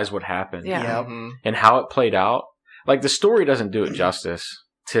realize what happened. Yeah. Mm-hmm. And how it played out. Like, the story doesn't do it justice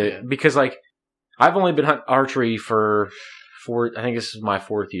because, like, I've only been hunting archery for I think this is my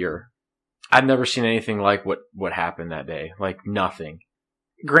 4th year. I've never seen anything like what happened that day. Like, nothing.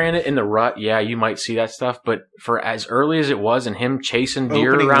 Granted, in the rut, yeah, you might see that stuff, but for as early as it was and him chasing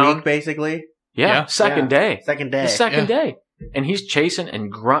deer Opening around. week, basically? Yeah, second day. Second day. The second day. and he's chasing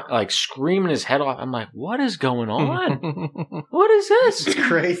and screaming his head off. I'm like, what is going on? What is this? It's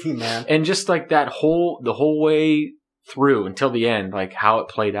crazy, man. And just like the whole way through until the end, like how it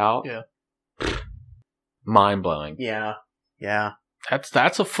played out. Yeah. Mind blowing. Yeah.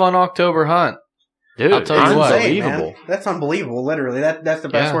 That's a fun October hunt. Dude, I'll tell you what. Unbelievable. That's unbelievable, literally. That's the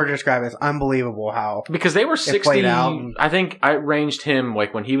best word to describe it. It's unbelievable how. Because they were 60. I think I ranged him,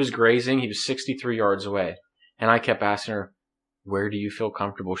 like when he was grazing, he was 63 yards away. And I kept asking her, where do you feel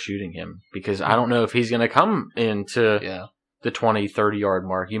comfortable shooting him? Because I don't know if he's going to come into the 20, 30 yard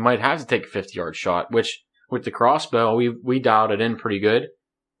mark. You might have to take a 50 yard shot, which with the crossbow, we dialed it in pretty good.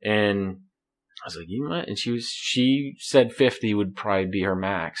 And I was like, you might. And she said 50 would probably be her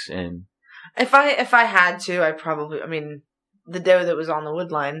max. And if I had to, I mean, the doe that was on the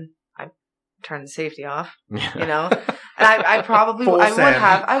wood line, I turned the safety off, you know, and I probably,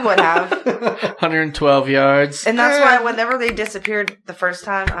 I would have 112 yards. And that's why whenever they disappeared the first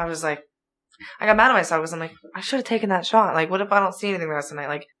time, I was like, I got mad at myself. I'm like, I should have taken that shot. Like, what if I don't see anything the rest of the night?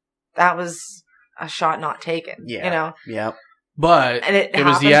 Like, that was a shot not taken, you know? Yep. But it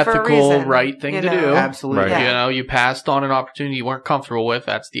was the ethical, right thing to do. Absolutely. Right. You know, you passed on an opportunity you weren't comfortable with.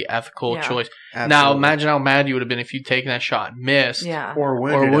 That's the ethical choice. Absolutely. Now, imagine how mad you would have been if you'd taken that shot and missed. Yeah. Or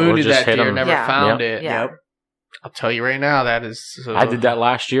wounded that deer, never found it. Yeah. Yep. I'll tell you right now, that is... I did that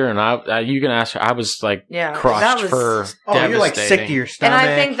last year, and you can ask her, I was like crushed for... Oh, you're like sick to your stomach. And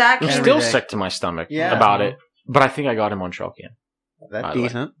I think that... I'm still sick to my stomach about it. But I think I got him on trail cam. That's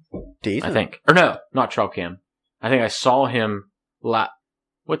decent. Decent. I think. Or no, not trail cam. I think I saw him...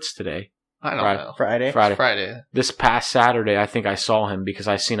 What's today? I don't know. Friday. This past Saturday, I think I saw him because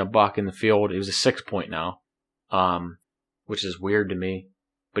I seen a buck in the field. It was a 6-point now, which is weird to me.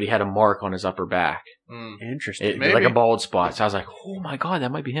 But he had a mark on his upper back. Interesting. Like a bald spot. So I was like, oh my God,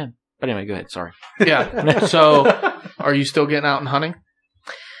 that might be him. But anyway, go ahead. Sorry. Yeah. So are you still getting out and hunting?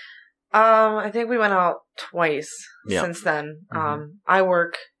 I think we went out twice since then. I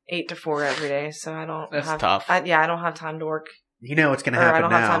work 8 to 4 every day, so I don't That's tough. I don't have time to work. You know what's going to happen now. I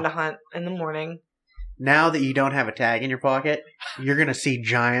don't have time to hunt in the morning. Now that you don't have a tag in your pocket, you're going to see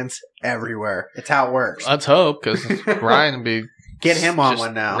giants everywhere. It's how it works. Let's hope, because Ryan will be... Get him on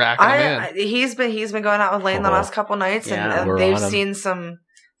one now. He's been going out with Lane the last couple nights, and they've seen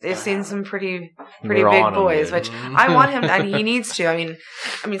some pretty big boys, which I want him, and he needs to. I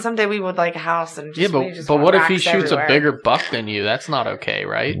mean, someday we would like a house and just, but what if he shoots a bigger buck than you? That's not okay,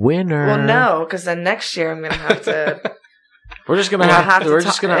 right? Winner. Well, no, because then next year I'm gonna have to. We're just gonna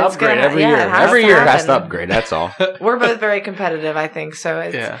upgrade every year. Every year it has to upgrade. That's all. We're both very competitive, I think.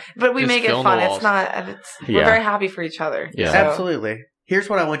 So but we make it fun. It's not. We're very happy for each other. Yeah, absolutely. Here's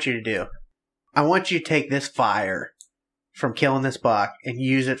what I want you to do. I want you to take this fire from killing this buck and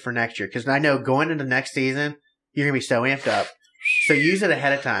use it for next year. Because I know going into next season, you're going to be so amped up. So use it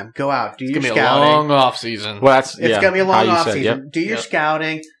ahead of time. Go out. Do your scouting. It's going to be a long off season. Well, it's going to be a long off season. Yep. Do your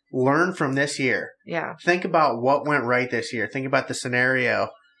scouting. Learn from this year. Yeah. Think about what went right this year. Think about the scenario.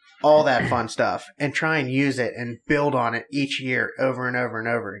 All that fun stuff. And try and use it and build on it each year over and over and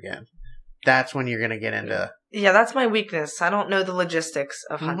over again. That's when you're going to get into... Yeah, that's my weakness. I don't know the logistics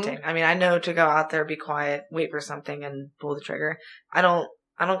of hunting. I mean, I know to go out there, be quiet, wait for something, and pull the trigger. I don't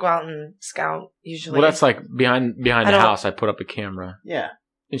go out and scout usually. Well, that's like behind the house. I put up a camera. Yeah,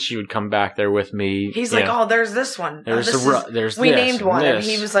 and she would come back there with me. He's like, "Oh, there's this one. We named one," and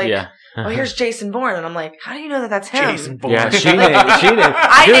he was like, "Oh, here's Jason Bourne," and I'm like, "How do you know that that's him?" Jason Bourne. Yeah, she named.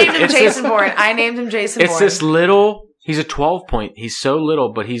 I named him Jason Bourne. I named him Jason Bourne. It's this little. He's a 12-point. He's so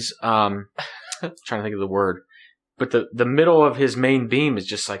little, but he's trying to think of the word. But the middle of his main beam is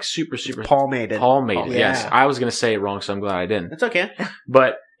just like super palmated. Palmated. Yes, I was going to say it wrong, so I'm glad I didn't. It's okay.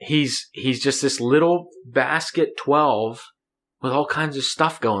 But he's just this little basket 12 with all kinds of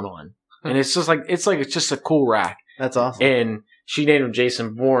stuff going on, and it's just a cool rack. That's awesome. And she named him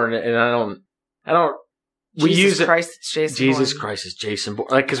Jason Bourne, and I don't. Jesus Christ, it's Jason Bourne. Jesus Christ, it's Jason Bourne.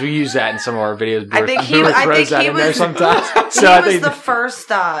 Like, because we use that in some of our videos. I think he was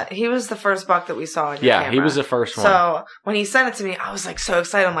the first buck that we saw in your camera. He was the first one. So when he sent it to me, I was like so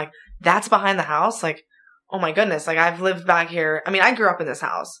excited. I'm like, that's behind the house? Like, oh my goodness. Like, I've lived back here. I mean, I grew up in this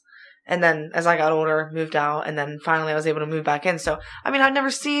house. And then as I got older, moved out. And then finally I was able to move back in. So, I mean, I've never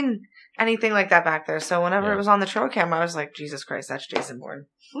seen anything like that back there. So whenever it was on the trail camera, I was like, Jesus Christ, that's Jason Bourne.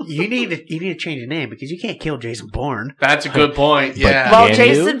 You need to change your name because you can't kill Jason Bourne. That's a good point. Yeah. Well,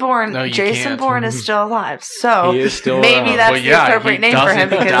 Jason Bourne is still alive, so he is still maybe that's the appropriate name for him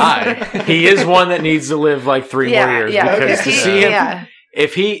because he is one that needs to live like 3 more years. Yeah, because to see him,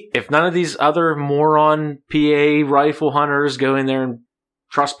 if none of these other moron PA rifle hunters go in there and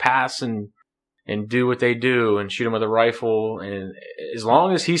trespass and and do what they do and shoot him with a rifle. And as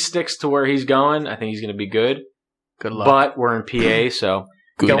long as he sticks to where he's going, I think he's going to be good. Good luck. But we're in PA, so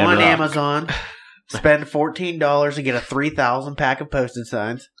go on Amazon, spend $14 and get a 3,000 pack of postage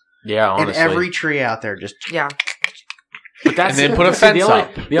signs. Yeah, honestly. And every tree out there just But that's and then put a fence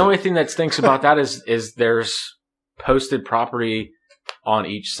up. The only thing that stinks about that is there's posted property on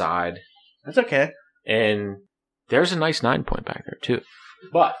each side. That's okay. And there's a nice 9-point back there too.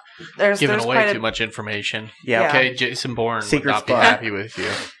 But there's away too much information. Yeah. Okay, Jason Bourne would not be spot. happy with you.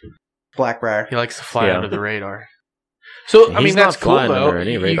 Blackbriar. He likes to fly under the radar. So, I mean, that's cool, though.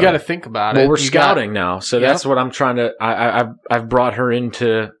 You got to think about it. Well, we're scouting now, so that's what I'm trying to... I've brought her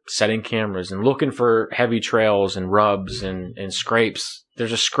into setting cameras and looking for heavy trails and rubs and scrapes.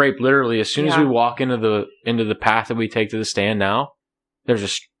 There's a scrape literally as soon as we walk into the path that we take to the stand now.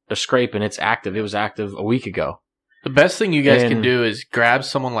 There's a scrape and it's active. It was active a week ago. The best thing you guys can do is grab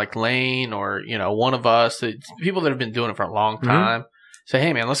someone like Lane or one of us, people that have been doing it for a long time. Say,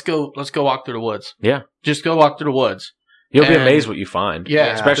 hey man, let's go walk through the woods. Yeah, just go walk through the woods. You'll be amazed what you find.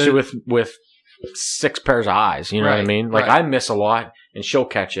 Yeah, especially with 6 pairs of eyes. You know what I mean? Like I miss a lot, and she'll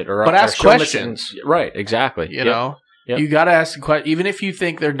catch it. But ask questions. Right? Exactly. You know, you got to ask the question, even if you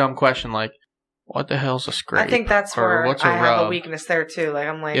think they're a dumb question, like. What the hell's a scrape? I think that's where what's a I rub? have a weakness there too. Like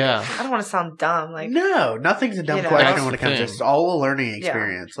I'm like, I don't want to sound dumb. Like no, nothing's a dumb question when it comes to this. It's all a learning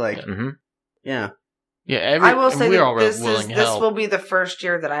experience. Like yeah. I will say that this will be the first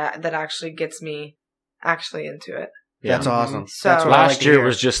year that actually gets me actually into it. Yeah. That's awesome. So that's what last year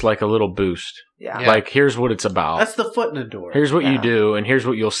was just like a little boost. Yeah. Like here's what it's about. That's the foot in the door. Here's what you do, and here's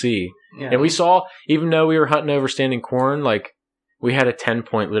what you'll see. Yeah. And we saw, even though we were hunting over standing corn, like we had a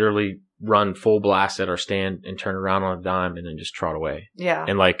 10-point literally run full blast at our stand and turn around on a dime and then just trot away. Yeah.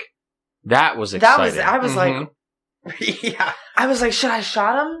 And like that was exciting. I was like I was like, should I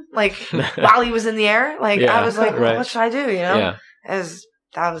shot him? Like while he was in the air? Like I was like, what should I do? Yeah.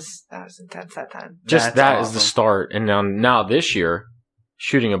 That was intense that time. Just that is the start. And now this year,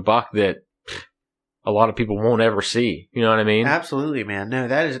 shooting a buck that a lot of people won't ever see. You know what I mean? Absolutely, man. No,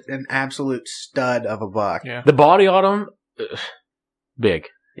 that is an absolute stud of a buck. Yeah. The body on him, big.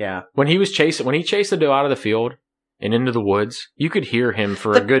 Yeah. When he chased the doe out of the field and into the woods, you could hear him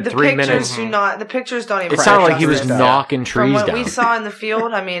for a good 3 minutes. The pictures don't even. It sounded like he was knocking trees down. From what we saw in the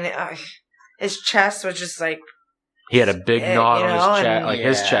field, I mean, his chest was just like. He had a big knot on his chest. Like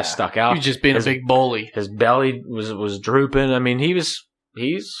his chest stuck out. He was just being a big bully. His belly was drooping. I mean, he's.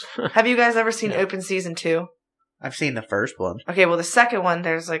 Have you guys ever seen Open Season 2? I've seen the first one. Okay, well, the second one,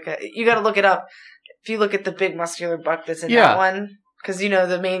 there's like you got to look it up. If you look at the big muscular buck that's in that one. Because,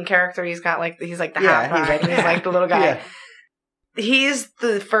 the main character, he's got he's like the half-back, he's like the little guy. Yeah. He's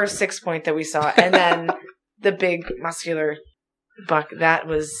the first 6-point that we saw. And then the big muscular buck, that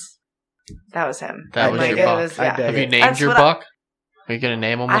was him. That was your buck. Have you named your buck? Are you going to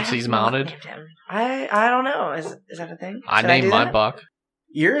name him once he's mounted? Named him. I don't know. Is that a thing? I named my buck.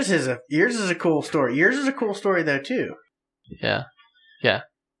 Yours is a cool story. Yours is a cool story, though, too. Yeah. Yeah.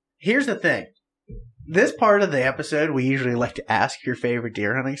 Here's the thing. This part of the episode, we usually like to ask your favorite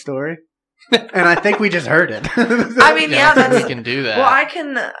deer hunting story. And I think we just heard it. I mean, we can do that.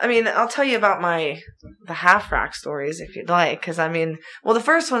 Well, I'll tell you about the half rack stories if you'd like. Because, the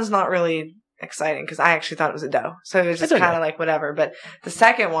first one's not really exciting because I actually thought it was a doe. So it was just kind of like whatever. But the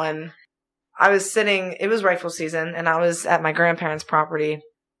second one, I was it was rifle season, and I was at my grandparents' property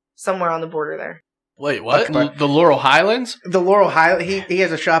somewhere on the border there. Wait, what? The Laurel Highlands? The Laurel Highlands. He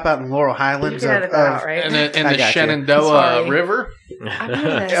has a shop out in Laurel Highlands. Right? And the Shenandoah River?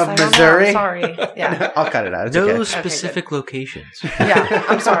 Of Missouri? I'm sorry. Yeah. I'll cut it out. It's Those specific locations. Yeah,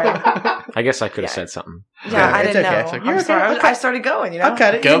 I'm sorry. I guess I could have said something. Yeah, I didn't know. I'm sorry. I started going, I'll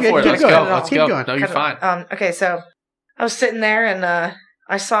cut it. Go for it. Let's go. Let's go. Going. No, you're fine. Okay, so I was sitting there and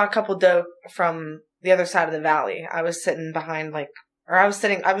I saw a couple doe from the other side of the valley. I was sitting behind I was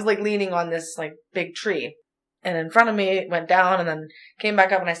leaning on this big tree, and in front of me it went down and then came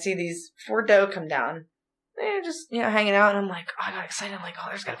back up, and I see these 4 doe come down. They're just, hanging out, and I'm like, I got excited. I'm like,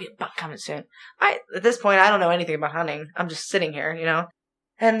 there's gotta be a buck coming soon. At this point, I don't know anything about hunting. I'm just sitting here,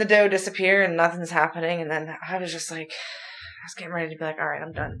 and the doe disappear and nothing's happening. And then I was just like, I was getting ready to be like, all right,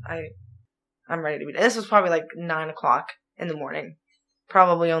 I'm done. I'm ready to be done. This was probably 9:00 in the morning.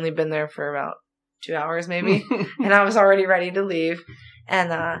 Probably only been there for about 2 hours maybe. And I was already ready to leave.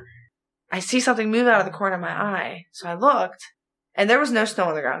 And I see something move out of the corner of my eye. So I looked, and there was no snow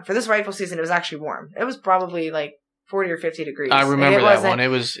on the ground. For this rifle season, it was actually warm. It was probably 40 or 50 degrees. I remember that one. It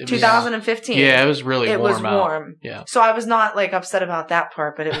was 2015. Yeah, it was really warm. It was warm. Yeah. So I was not upset about that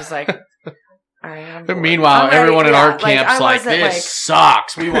part, but it was Meanwhile, everyone in our camp's like, this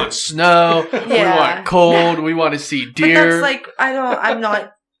sucks. We want snow. We want cold. We want to see deer. But that's I'm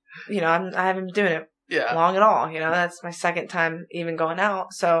not, I haven't been doing it long at all. That's my second time even going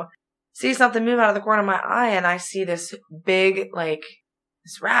out. So see something move out of the corner of my eye and I see this big,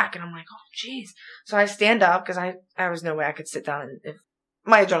 this rack and I'm like, oh, jeez. So I stand up because there was no way I could sit down and if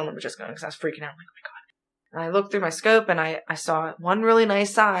my adrenaline was just going because I was freaking out. I'm like, oh my God. And I looked through my scope and I saw one really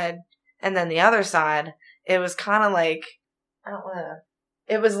nice side. And then the other side, it was kind of like,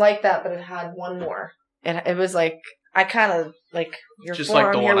 it was like that, but it had one more. It was like, I kind of your just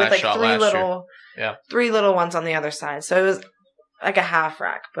forearm like the here one with I shot three little ones on the other side. So it was like a half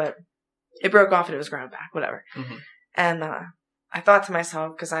rack, but it broke off and it was ground back, whatever. Mm-hmm. And I thought to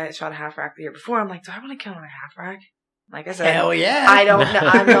myself, because I shot a half rack the year before, I'm like, do I want to kill another half rack? Like I said, hell yeah. I don't know.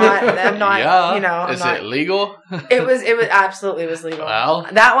 I'm not, Is it legal? It was absolutely was legal. Well,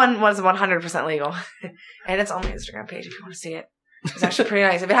 that one was 100% legal. And it's on my Instagram page if you want to see it. It's actually pretty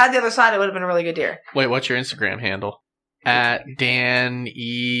nice. If it had the other side, it would have been a really good deer. Wait, what's your Instagram handle? At Dan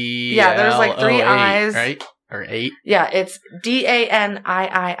E. Yeah, there's 3 eyes. Right? Or 8? Yeah, it's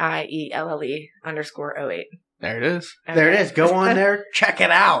DANIIIELLE_08. There it is. Okay. There it is. Go on there. Check it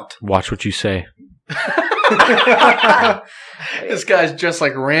out. Watch what you say. This guy's just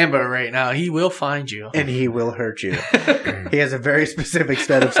like Rambo right now. He will find you. And he will hurt you. He has a very specific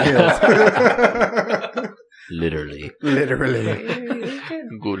set of skills. Literally. Good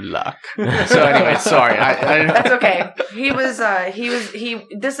luck. So anyway, sorry. That's okay. He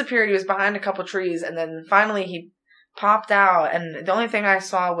disappeared. He was behind a couple trees and then finally he popped out and the only thing I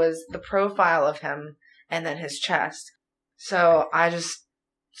saw was the profile of him and then his chest. So I just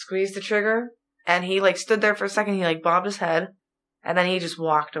squeezed the trigger. And he stood there for a second. He bobbed his head, and then he just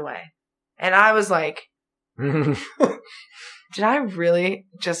walked away. And I was like, "Did I really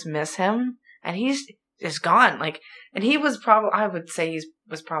just miss him?" And he's just gone. And he was probably, I would say, he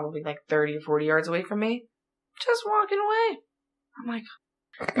was probably 30 or 40 yards away from me, just walking away. I'm like,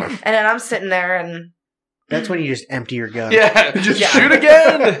 and then I'm sitting there, and that's when you just empty your gun. Yeah, shoot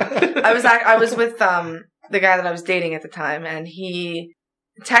again. I was with the guy that I was dating at the time, and he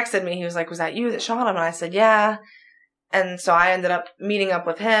texted me. He was like, was that you that shot him? And I said, yeah. And so I ended up meeting up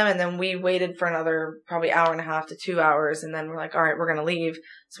with him and then we waited for another probably hour and a half to 2 hours. And then we're like, all right, we're going to leave.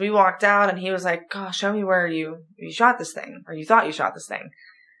 So we walked out and he was like, gosh, show me where you shot this thing or you thought you shot this thing.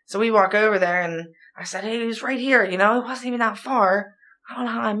 So we walk over there and I said, hey, he was right here. It wasn't even that far. I don't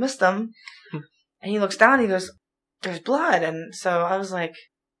know how I missed him. And he looks down and he goes, there's blood. And so I was like,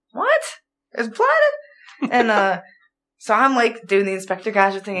 what? There's blood? And, so I'm doing the Inspector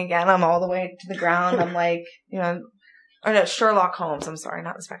Gadget thing again. I'm all the way to the ground. I'm Sherlock Holmes. I'm sorry,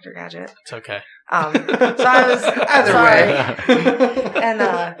 not Inspector Gadget. It's okay. So I was either way. And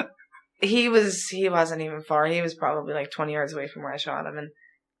he wasn't even far. He was probably 20 yards away from where I shot him, and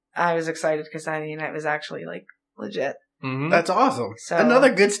I was excited because it was actually legit. Mm-hmm. That's awesome. So,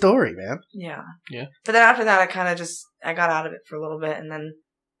 another good story, man. Yeah. But then after that, I kind of I got out of it for a little bit, and then.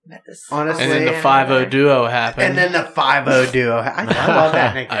 Honestly, and then the 5-0 duo happened. And then the 5-0 duo. I love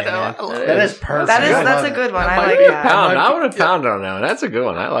that nickname. That is perfect. That's a good one. I like that. I would have pounded on that one. That's a good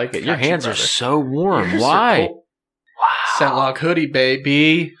one. I like it. Your hands are so warm. Why? Cool. Wow. Scentlock hoodie,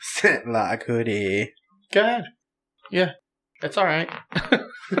 baby. Scentlock hoodie. Go ahead. Yeah, that's all right.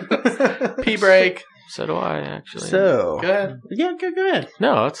 Pee break. So do I, actually. So go ahead. Yeah, go ahead.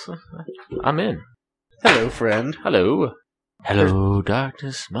 No, I'm in. Hello, friend. Hello. Hello,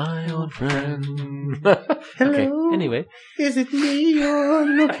 darkness, my old friend. Hello. Okay, anyway. Is it me you're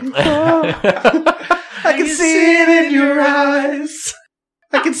looking for? I can see it in your eyes.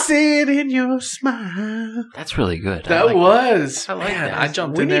 I can see it in your smile. That's really good. That was. I like that. I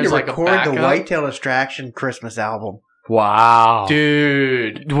jumped in there. We need to record the Whitetail Distraction Christmas album. Wow.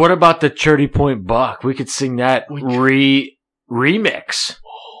 Dude. What about the Cherry Point Buck? We could sing that remix.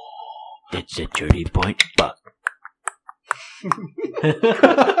 It's the Cherry Point Buck.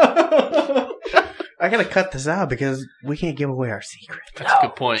 I gotta cut this out because we can't give away our secret. That's a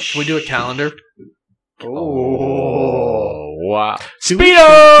good point. Can we do a calendar? Oh, wow.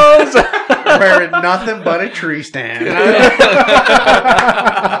 Speedos! Wearing nothing but a tree stand.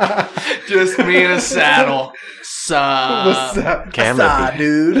 Just me in a saddle. What's up? Camera,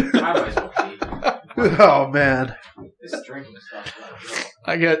 dude. Oh, man.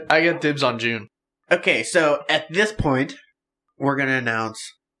 I get dibs on June. Okay, so at this point, we're going to announce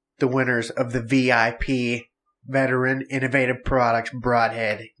the winners of the VIP Veteran Innovative Products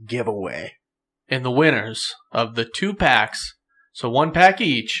Broadhead giveaway. And the winners of the 2 packs, so 1 pack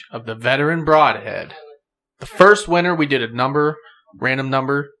each, of the Veteran Broadhead. The first winner, we did a number random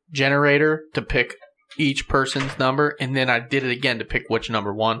number generator to pick each person's number, and then I did it again to pick which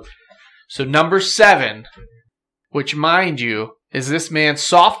number won. So number 7, which, mind you, is this man's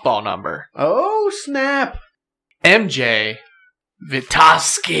softball number. Oh, snap. MJ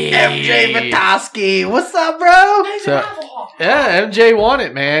Vitoski. MJ Vitoski. What's up, bro? So, yeah, MJ won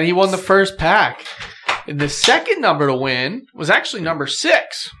it, man. He won the first pack. And the second number to win was actually number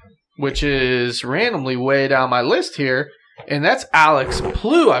 6, which is randomly way down my list here. And that's Alex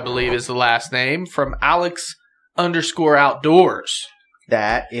Plew, I believe is the last name, from Alex_Outdoors.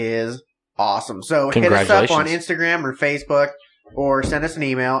 That is awesome. So hit us up on Instagram or Facebook, or send us an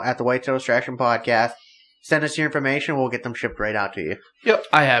email at the Whitetail Distraction Podcast. Send us your information. We'll get them shipped right out to you. Yep.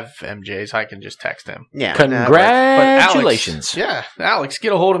 I have MJ's. I can just text him. Yeah. Congratulations. But Alex,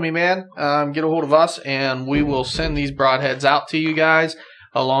 get a hold of me, man. Get a hold of us, and we will send these broadheads out to you guys,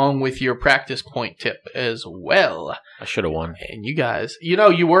 along with your practice point tip as well. I should have won. And you guys,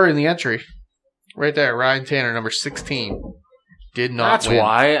 you were in the entry. Right there, Ryan Tanner, number 16. Did not win. That's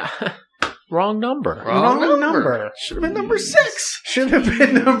why. Wrong number. Wrong number. Should have been number 6. Should have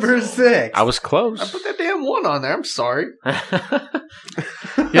been number 6. I was close. I put that damn 1 on there. I'm sorry.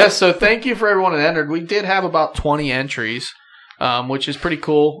 So thank you for everyone that entered. We did have about 20 entries, which is pretty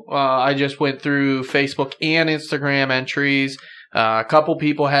cool. I just went through Facebook and Instagram entries. A couple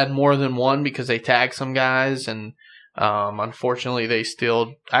people had more than one because they tagged some guys, and unfortunately they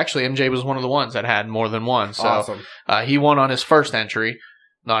still... Actually, MJ was one of the ones that had more than one. So awesome. He won on his first entry,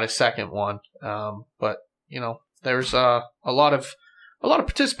 not his second one. But, there's a lot of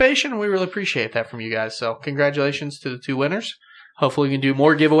participation, and we really appreciate that from you guys. So congratulations to the 2 winners. Hopefully we can do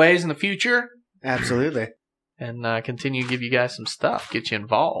more giveaways in the future. Absolutely. And continue to give you guys some stuff, get you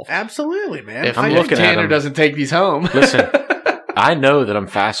involved. Absolutely, man. If Tanner doesn't take these home. Listen, I know that I'm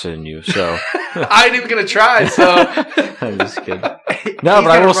faster than you, so... I ain't even going to try, so... I'm just kidding. No,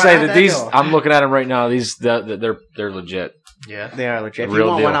 but I will say that these... I'm looking at them right now. They're legit. Yeah. They are legit. If you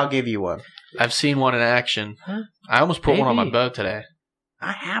want one, I'll give you one. I've seen one in action. Huh? I almost put one on my bow today.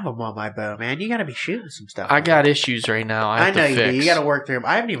 I have them on my bow, man. You got to be shooting some stuff. I got issues right now. I know you do. You got to work through them.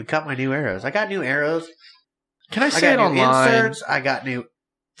 I haven't even cut my new arrows. I got new arrows. Can I say it online? Inserts. I got new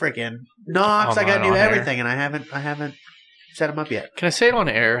freaking knocks. I got new everything, and I haven't set them up yet. Can I say it on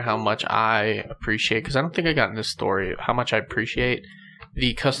air how much I appreciate? Because I don't think I got in this story how much I appreciate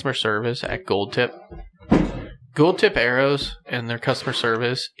the customer service at Gold Tip. Gold Tip arrows and their customer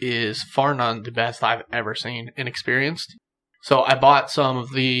service is far none the best I've ever seen and experienced. So I bought some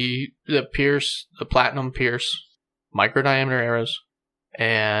of the Platinum Pierce micro diameter arrows,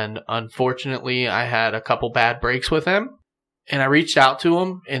 and unfortunately I had a couple bad breaks with them, and I reached out to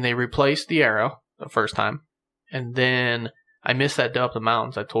them and they replaced the arrow the first time, and then I missed that doe up the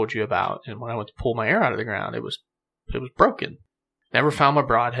mountains I told you about, and when I went to pull my arrow out of the ground, it was broken. Never found my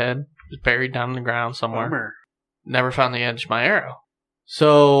broadhead. It was buried down in the ground somewhere. Bummer. Never found the edge of my arrow.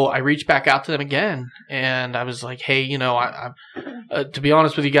 So I reached back out to them again, and I was like, hey, I to be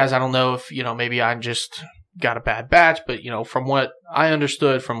honest with you guys, I don't know if, maybe I just got a bad batch, but, from what I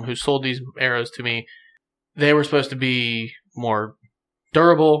understood from who sold these arrows to me, they were supposed to be more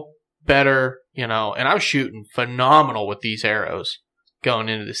durable, better, and I was shooting phenomenal with these arrows going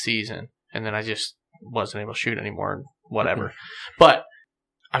into the season, and then I just wasn't able to shoot anymore and whatever. Mm-hmm. But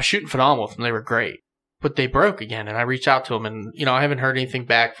I was shooting phenomenal with them. They were great. But they broke again, and I reached out to them, and, I haven't heard anything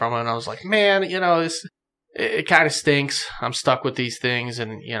back from them, and I was like, man, it kind of stinks. I'm stuck with these things,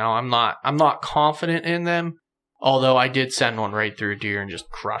 and, I'm not confident in them, although I did send one right through a deer and just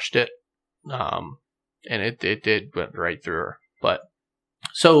crushed it, and it did went right through her. But,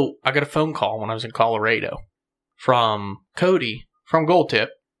 so I got a phone call when I was in Colorado from Cody from Gold Tip,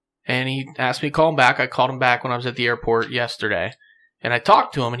 and he asked me to call him back. I called him back when I was at the airport yesterday. And I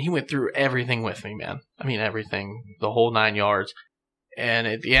talked to him, and he went through everything with me, man. I mean, everything, the whole 9 yards. And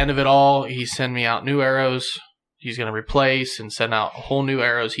at the end of it all, he sent me out new arrows. He's going to replace and send out whole new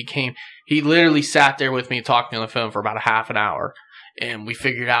arrows. He literally sat there with me talking on the phone for about a half an hour. And we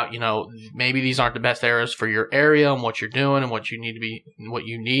figured out, maybe these aren't the best arrows for your area and what you're doing and what you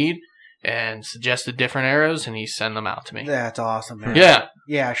need. And suggested different arrows, and he sent them out to me. That's awesome, man. Yeah.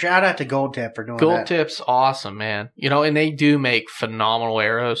 Yeah, shout out to Gold Tip for doing that. Gold Tip's awesome, man. And they do make phenomenal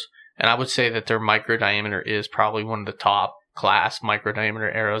arrows, and I would say that their micro diameter is probably one of the top class micro diameter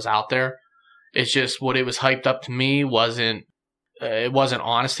arrows out there. It's just what it was hyped up to me wasn't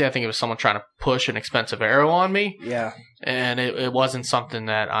honesty. I think it was someone trying to push an expensive arrow on me. Yeah. And it wasn't something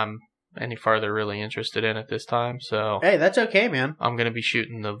that I'm any further really interested in at this time. So hey, that's okay, man. I'm going to be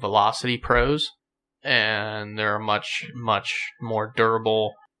shooting the Velocity Pros, and they're a much, much more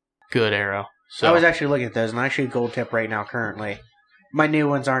durable, good arrow. So I was actually looking at those, and I shoot Gold Tip right now currently. My new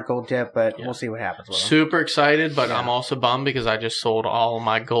ones aren't gold tip, but we'll see what happens with them. Super excited, but I'm also bummed because I just sold all of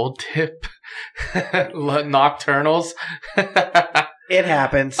my gold tip nocturnals. It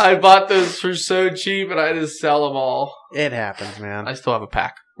happens. I bought those for so cheap, and I just sell them all. It happens, man. I still have a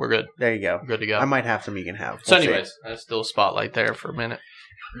pack. We're good. There you go. Good to go. I might have some you can have. So anyways, that's still a spotlight there for a minute.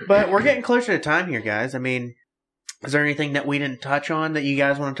 But we're getting closer to time here, guys. I mean, is there anything that we didn't touch on that you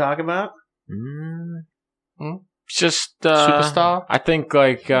guys want to talk about? Just Superstar? I think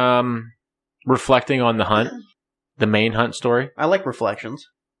reflecting on the hunt, the main hunt story. I like reflections.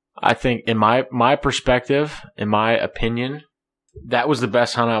 I think in my perspective, in my opinion, that was the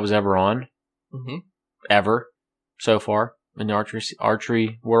best hunt I was ever on. Ever so far in the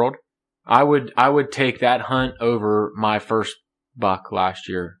archery world. I would take that hunt over my first buck last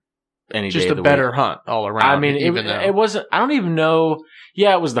year. Any just day a better hunt all around. I mean, it wasn't. I don't even know.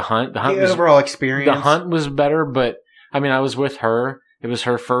 Yeah, it was the hunt. The was, overall experience. The hunt was better, but I mean, I was with her. It was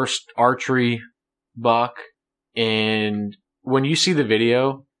her first archery buck, and when you see the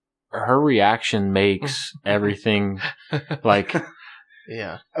video, her reaction makes everything like.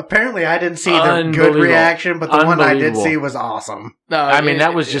 Yeah. Apparently, I didn't see the good reaction, but the one I did see was awesome. No, I mean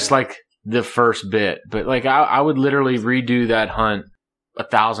that was just like the first bit, but like I would literally redo that hunt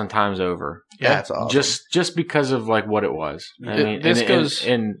 1,000 times over. Yeah, that's awesome. Just because of like what it was. I mean, this goes,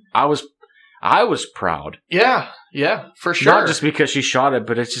 and I was proud. Yeah, for sure. Not just because she shot it,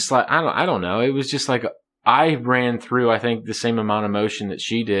 but it's just like I don't know. It was just like I ran through I think the same amount of motion that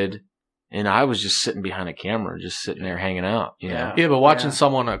she did. And I was just sitting behind a camera, just sitting there hanging out, you know? Yeah, but watching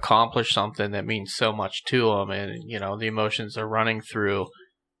someone accomplish something that means so much to them and, you know, the emotions they're running through,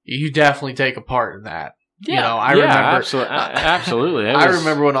 you definitely take a part in that. Yeah, you know, I remember. Absolutely. I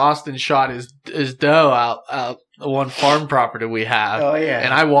remember when Austin shot his doe out one farm property we have. Oh, yeah.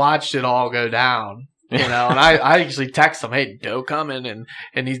 And I watched it all go down. You know, and I actually text him, hey, doe coming, and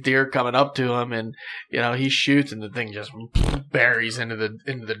these deer coming up to him, and you know he shoots, and the thing just buries into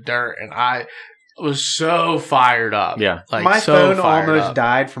the dirt, and I was so fired up. Yeah, like my so phone almost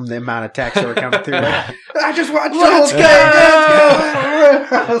died from the amount of texts that were coming through. Like, I just watched. Let's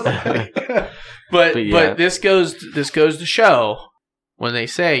go. But this goes to show when they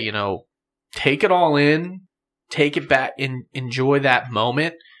say, you know, take it all in, take it back, and enjoy that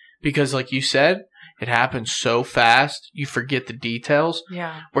moment, because like you said. It happens so fast, you forget the details.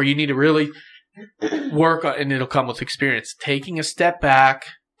 Yeah. Where you need to really work on, and it'll come with experience. Taking a step back,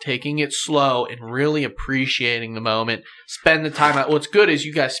 taking it slow, and really appreciating the moment. Spend the time out. What's good is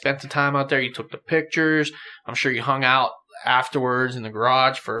you guys spent the time out there. You took the pictures. I'm sure you hung out afterwards in the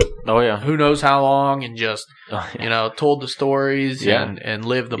garage for who knows how long, and just you know told the stories and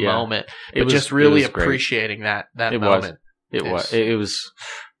lived the moment. But just really appreciating that moment. It was.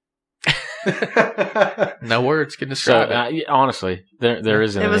 No words can describe it. Honestly, there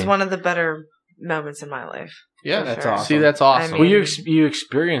isn't. It was one of the better moments in my life. Yeah, that's awesome. See, that's awesome. I mean, well, you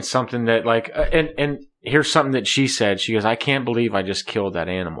experienced something that like, and here's something that she said. She goes, "I can't believe I just killed that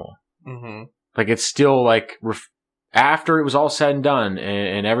animal." Mm-hmm. Like it's still like after it was all said and done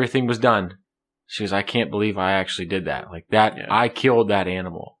and everything was done. She goes, "I can't believe I actually did that. Like that, I killed that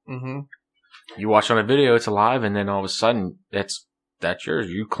animal." Mm-hmm. You watch on a video, it's alive, and then all of a sudden, that's yours.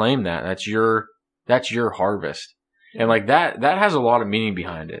 You claim that. That's your harvest. And like that has a lot of meaning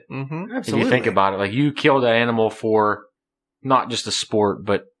behind it. Mm-hmm. If you think about it, like you killed that animal for not just a sport,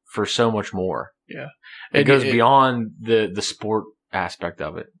 but for so much more. Yeah. It goes beyond the sport aspect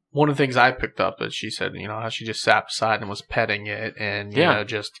of it. One of the things I picked up is she said, you know, how she just sat beside and was petting it, and you know,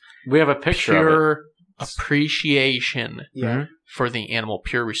 just we have a picture pure of it. Appreciation for the animal,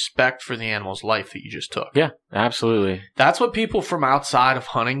 pure respect for the animal's life that you just took. Yeah, absolutely. That's what people from outside of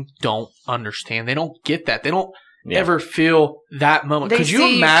hunting don't understand. They don't get that. They don't ever feel that moment. They Could see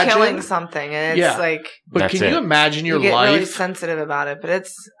you imagine killing something, and it's like. But can you imagine your life? You get life really sensitive about it, but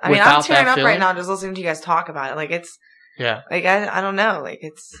it's. I mean, I'm tearing up right now just listening to you guys talk about it. Like it's. Yeah. Like I don't know. Like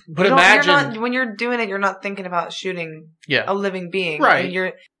it's. But imagine when you're doing it, you're not thinking about shooting a living being, right?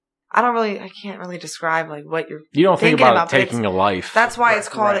 And I can't really describe like what you're. You don't think about taking a life. That's why it's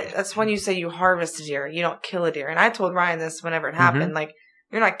called. Right. That's when you say you harvest a deer. You don't kill a deer. And I told Ryan this whenever it happened. Mm-hmm. Like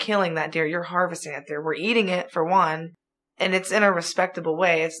you're not killing that deer. You're harvesting that deer. We're eating it for one, and it's in a respectable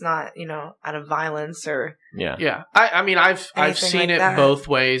way. It's not out of violence or. Yeah. Yeah. I mean, I've seen like it both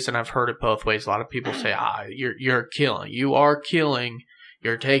ways, and I've heard it both ways. A lot of people say, you're killing. You are killing.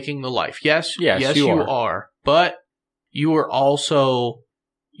 You're taking the life. Yes, you are. But you are also.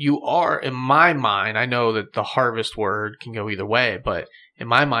 You are, in my mind, I know that the harvest word can go either way, but in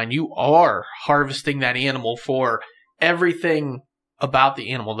my mind, you are harvesting that animal for everything about the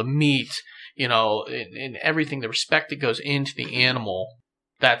animal, the meat, and everything, the respect that goes into the animal,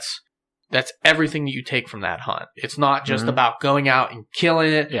 that's everything that you take from that hunt. It's not just about going out and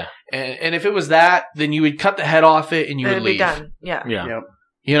killing it. Yeah. And if it was that, then you would cut the head off it and you would leave. Be done. Yeah. Yeah.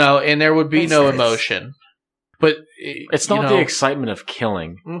 Yep. And there would be no emotion. But it's not the excitement of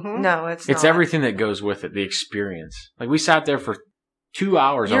killing. Mm-hmm. No, it's not. It's everything that goes with it, the experience. Like we sat there for 2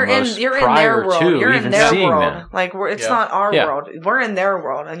 hours you're almost in prior their world. to you're even in their seeing world. them. Like it's not our world. We're in their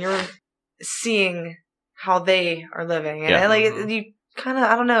world, and you're seeing how they are living, and you kind of,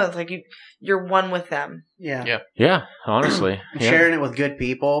 I don't know, it's like you're one with them. Yeah. Honestly, sharing it with good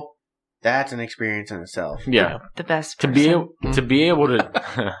people. That's an experience in itself. Yeah. The best person. To be able to I like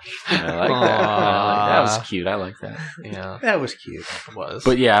that. That was cute. I like that. Yeah. That was cute. It was.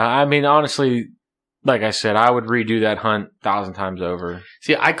 But yeah, I mean, honestly, like I said, I would redo that hunt 1,000 times over.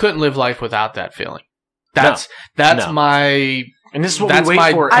 See, I couldn't live life without that feeling. That's my... And this is what we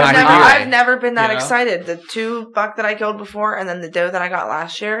wait for. I've never been that excited. The 2 buck that I killed before and then the doe that I got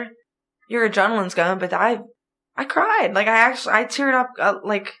last year, your adrenaline's going, but I cried. Like I teared up,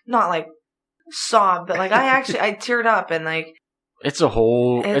 like not like sobbed, but like I teared up and like it's a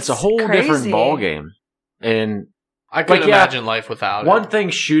whole crazy. Different ball game. And I couldn't imagine life without one thing,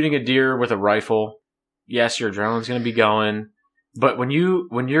 shooting a deer with a rifle, yes, your adrenaline's going to be going, but when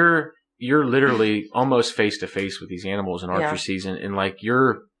you're literally almost face to face with these animals in archery season, and like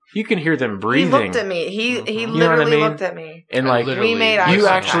you can hear them breathing. He looked at me. He literally looked at me. And like we made you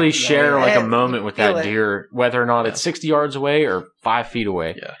actually share like a moment with that it. deer, whether or not it's 60 yards away or 5 feet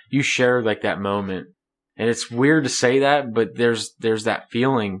away. Yeah. You share like that moment. And it's weird to say that, but there's that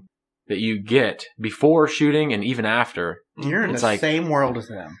feeling that you get before shooting and even after. You're in the same world as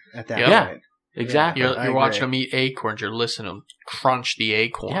them at that point. Yeah, exactly. You're watching them eat acorns. You're listening to them crunch the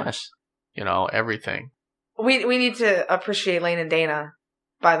acorn. Yes. Everything. We need to appreciate Lane and Dana,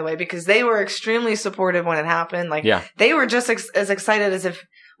 by the way, because they were extremely supportive when it happened. Like, they were just as excited as if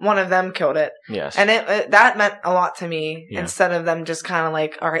one of them killed it. Yes. And that meant a lot to me, instead of them just kind of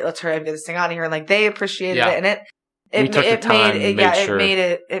like, all right, let's hurry up and get this thing out of here. Like, they appreciated it, and it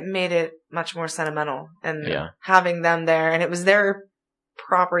made it much more sentimental. And having them there, and it was their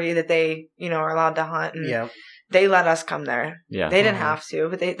property that they, are allowed to hunt. And they let us come there. Yeah. They didn't have to,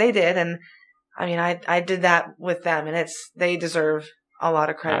 but they did. And I mean, I did that with them, and they deserve a lot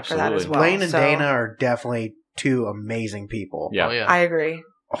of credit for that as well. Lane and Dana are definitely 2 amazing people. Yeah. I agree.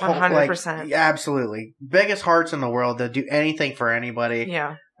 100%. Absolutely. Biggest hearts in the world. They'll do anything for anybody.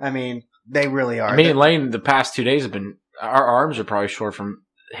 Yeah. I mean, they really are. Me and Lane, the past 2 days have been, our arms are probably short from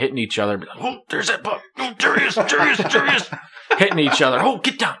hitting each other. Like, oh, there's that buck. Oh, there he is. Hitting each other. Oh,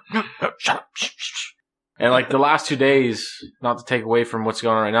 get down. No, shut up. And like the last 2 days, not to take away from what's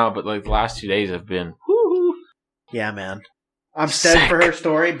going on right now, but like the last 2 days have been, whoo. Yeah, man. I'm stoked for her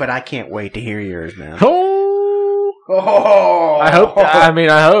story, but I can't wait to hear yours, man. I hope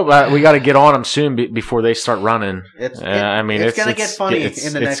we got to get on them soon before they start running. It's going to get funny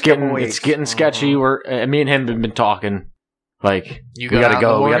in the next couple weeks. It's getting sketchy. Me and him have been talking. Like, we got to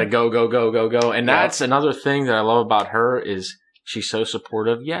go. We got to go. And that's another thing that I love about her is she's so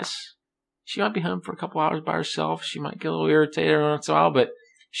supportive. Yes, she might be home for a couple hours by herself. She might get a little irritated every once in a while, but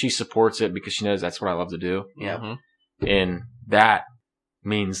she supports it because she knows that's what I love to do. Yeah. Mm-hmm. And that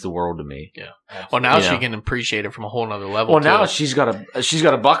means the world to me. Yeah. Well, now she can appreciate it from a whole nother level. Well, now she's got a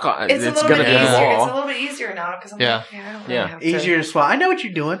buck on. It's going to be easier. It's a little bit easier now because I'm I don't really have to. Easier to swallow. I know what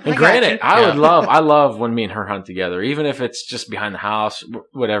you're doing. And granted, I love when me and her hunt together, even if it's just behind the house,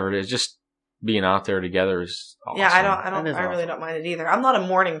 whatever it is. Just being out there together is awesome. Yeah, I really don't mind it either. I'm not a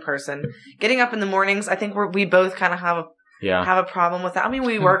morning person. Getting up in the mornings, I think we both kind of have a problem with that. I mean,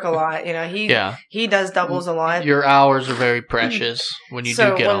 we work a lot. He does doubles a lot. Your hours are very precious when you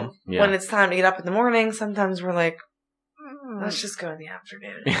do get them. When it's time to get up in the morning, sometimes we're like, let's just go in the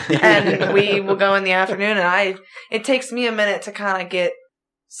afternoon. And we will go in the afternoon, and it takes me a minute to kind of get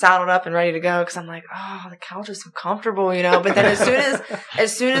saddled up and ready to go because I'm like, oh, the couch is so comfortable, But then as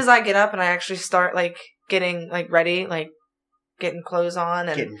soon as I get up and I actually start like getting like ready, like getting clothes on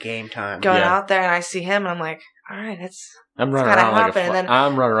and getting game time, going out there, and I see him, and I'm like, all right, I'm running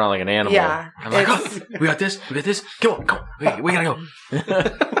around like an animal. Yeah, I'm like, oh, we got this. Come on, we gotta go.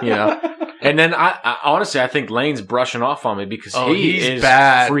 And then I honestly, I think Lane's brushing off on me because he's is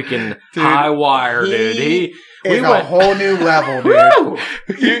bad. Freaking high wire, dude. We went a whole new level, dude.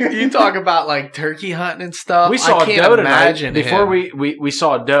 you talk about like turkey hunting and stuff. We saw a doe tonight. Before we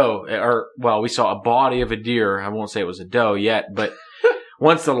saw a doe, we saw a body of a deer. I won't say it was a doe yet, but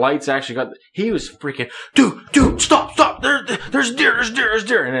once the lights actually got, he was freaking, dude, stop, there's deer,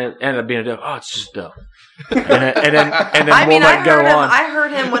 and then it ended up being a doe. Oh, it's just a doe. and then we'll let go on. I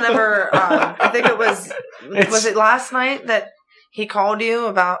heard him whenever, I think it was it last night that he called you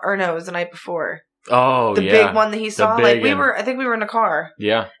about, or no, it was the night before. Oh, the big one that he saw. Like I think we were in a car.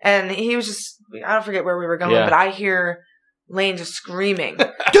 Yeah. And he was just, I don't forget where we were going, but I hear Lane just screaming.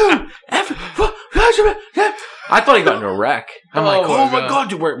 Dude, I thought he got into a wreck. I'm like, oh my God,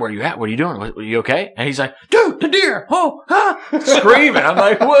 dude, where are you at? What are you doing? Were you okay? And he's like, dude, the deer. Screaming. I'm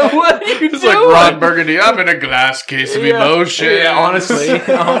like, what are you doing? It's like Ron Burgundy. I'm in a glass case of emotion. Yeah, honestly.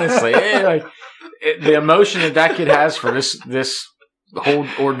 Like, the emotion that kid has for this whole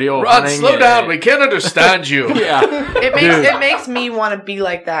ordeal. Ron, slow down. We can't understand you. Yeah. It makes me want to be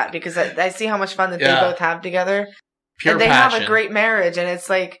like that because I see how much fun that they both have together. Pure and they passion. have a great marriage, and it's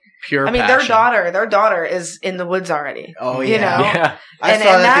like, pure I mean, passion. their daughter is in the woods already. Oh, yeah. You know? Yeah. I saw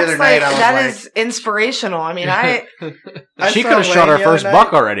that the other night. That is inspirational. I mean, she could have shot her first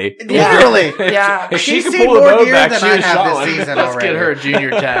buck already. Literally. Yeah. If she could seen pull the more bow deer back, than she I would have shot this one. season Let's already. get her a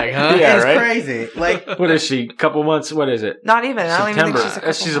junior tag, huh? Yeah, it's right? crazy. Like, what is she? Couple months? What is it? Not even. I don't even September. think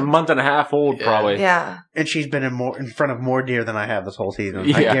she's She's a month and a half old, probably. Yeah. and she's been in front of more deer than I have this whole season.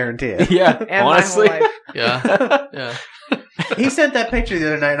 Yeah. I guarantee it. Yeah, And honestly. my whole life. Yeah. He sent that picture the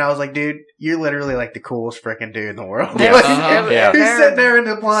other night, and I was like, dude, you're literally like the coolest freaking dude in the world. They're- Yeah. He's sitting there in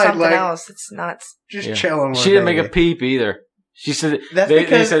the blind, Something like, else. It's nuts. just chilling with She didn't make a baby. peep either. She said That's they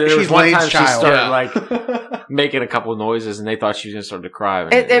because said there was she's one Lane's time she child. started Yeah. like making a couple of noises, and they thought she was gonna start to cry.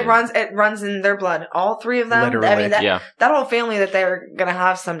 It runs in their blood. All three of them. Literally. I mean, Yeah. that whole family that they're gonna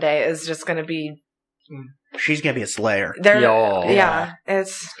have someday is just gonna be. She's gonna be a slayer. Yeah,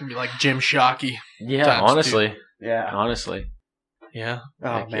 it's It's going to be like Jim Shockey. Yeah, Times honestly, Yeah. honestly, Yeah.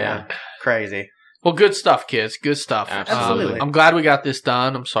 Oh Heck man, yeah. crazy. Well, good stuff, kids. Good stuff. Absolutely. I'm glad we got this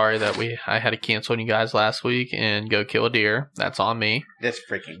done. I'm sorry that I had to cancel on you guys last week and go kill a deer. That's on me. This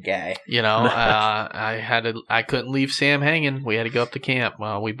freaking guy. You know, I couldn't leave Sam hanging. We had to go up to camp.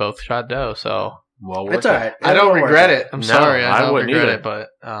 Well, we both shot doe, so. well, It's all right. I don't regret it. I'm No, sorry. I don't wouldn't regret either. it,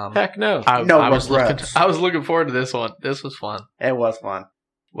 but Heck no. I was regrets. looking forward to this one. This was fun. It was fun.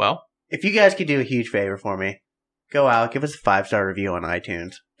 Well, If you guys could do a huge favor for me, go out, give us a 5-star review on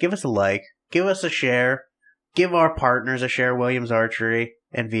iTunes. Give us a like. Give us a share. Give our partners a share, Williams Archery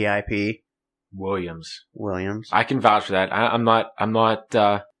and VIP. Williams. I can vouch for that. I'm not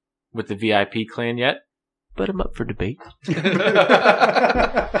with the VIP clan yet, but I'm up for debate.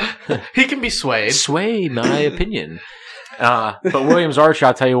 he can be swayed. Sway my opinion. But Williams Archery,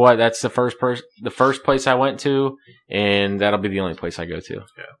 I'll tell you what, that's the first place I went to, and that'll be the only place I go to.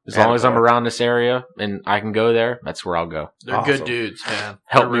 Yeah. As long as I'm around this area and I can go there, that's where I'll go. They're Awesome. good dudes, man.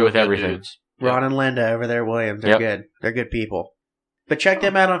 Help They're me real with good everything. dudes. Ron and Linda over there, Williams. They're good. They're good people. But check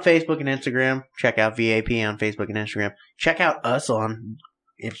them out on Facebook and Instagram. Check out VAP on Facebook and Instagram. Check out us on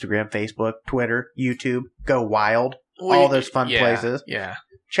Instagram, Facebook, Twitter, YouTube. Go Wild. All those fun places. Yeah.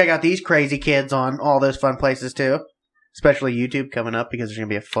 Check out these crazy kids on all those fun places too. Especially YouTube coming up because there's going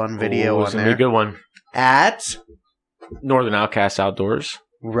to be a fun video on it's gonna there. be a good one. At Northern Outcast Outdoors.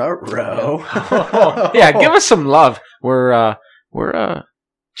 Row. Yeah, give us some love. We're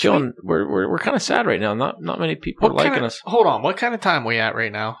chilling. We're kind of sad right now. Not many people are liking us. Hold on. What kind of time are we at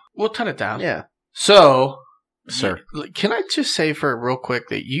right now? We'll turn it down. Yeah. So, Sir. Can I just say for real quick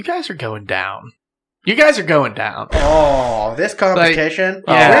that you guys are going down? You guys are going down. Oh, this competition. Like,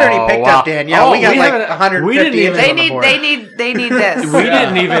 yeah. We already picked up Danielle. We got like 150. We didn't even, They need this. We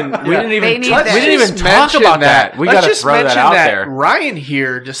didn't even talk mention about that. We got to throw that out there. Ryan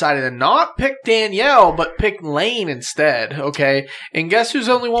here decided to not pick Danielle, but pick Lane instead. Okay, and guess who's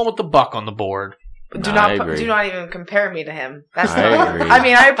the only one with the buck on the board? Do not even compare me to him. That's I agree. I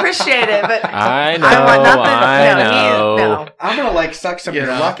mean, I appreciate it, but I know. no. I'm gonna like suck some of your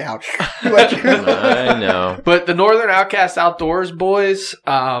luck out. I know. But the Northern Outcast Outdoors boys,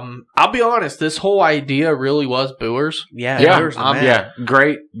 I'll be honest, this whole idea really was Boer's. Yeah.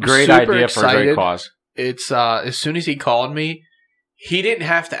 Great Super idea excited. for a great cause. It's as soon as he called me, he didn't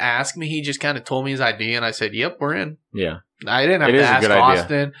have to ask me. He just kind of told me his idea, and I said, "Yep, we're in." Yeah, I didn't have to ask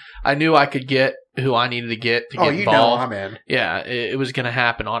Austin. I knew I could get who I needed to get involved. Know I'm in. Yeah, it was going to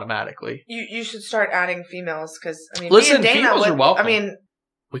happen automatically. You should start adding females because I mean, listen, me and Dana females are welcome. I mean,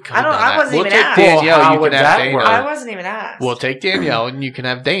 I wasn't even asked. Danielle, you can have Dana. I wasn't even asked. We'll take Danielle, and you can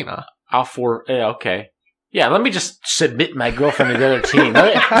have Dana. okay. Yeah, let me just submit my girlfriend to the other team.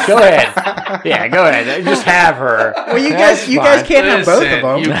 Go ahead. Yeah, go ahead. Just have her. Well, you guys can't have both of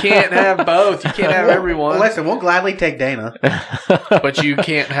them. You can't have both. You can't have everyone. Well, listen, we'll gladly take Dana. But you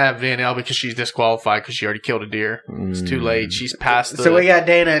can't have Danielle because she's disqualified because she already killed a deer. It's too late. She's past the... So we got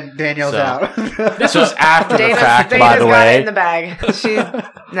Dana and Danielle's out. This was after the fact, Dana's by the got way. it in the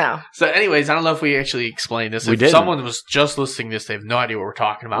bag. No. So anyways, I don't know if we actually explained this. If someone was just listening to this, they have no idea what we're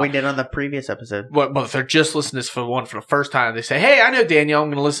talking about. We did on the previous episode. But if they're just listening to this for the first time, they say, hey, I know Danielle, I'm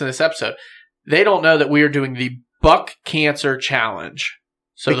going to listen to this episode. They don't know that we are doing the Buck Cancer Challenge.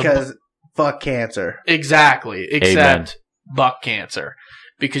 So because fuck cancer. Exactly. Except Amen. Buck Cancer.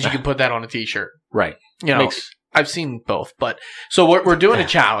 Because you can put that on a t-shirt. Right. You know, I've seen both. But so we're doing a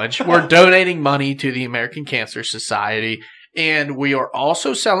challenge. We're donating money to the American Cancer Society. And we are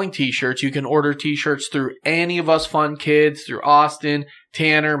also selling t-shirts. You can order t-shirts through any of us fun kids, through Austin,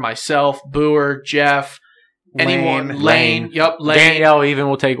 Tanner, myself, Boer, Jeff, anyone. Lane. Yep, Lane. Danielle even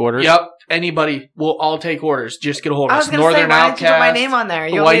will take orders. Yep. Anybody will all take orders. Just get a hold of us. I was going to say, why didn't you put my name on there?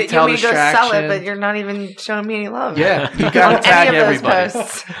 You want me to go sell it, but you're not even showing me any love. Yeah, you got to tag everybody.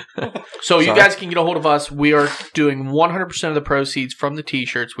 So you guys can get a hold of us. We are doing 100% of the proceeds from the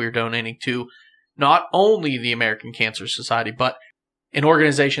t-shirts we are donating to not only the American Cancer Society, but an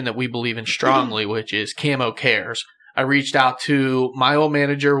organization that we believe in strongly, which is Camo Cares. I reached out to my old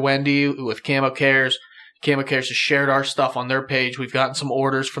manager, Wendy, with Camo Cares. Camo Cares has shared our stuff on their page. We've gotten some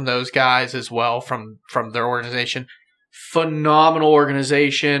orders from those guys as well from their organization. Phenomenal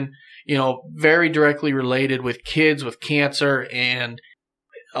organization, you know, very directly related with kids with cancer and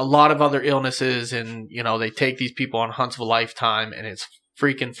a lot of other illnesses. And, you know, they take these people on hunts of a lifetime, and it's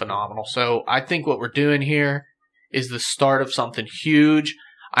freaking phenomenal. So I think what we're doing here is the start of something huge.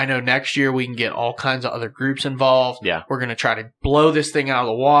 I know next year we can get all kinds of other groups involved. Yeah. We're going to try to blow this thing out of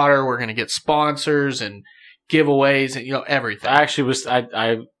the water. We're going to get sponsors and giveaways and, you know, everything. I actually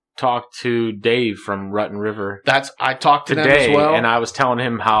I talked to Dave from Rutten River. I talked to today, them as well. And I was telling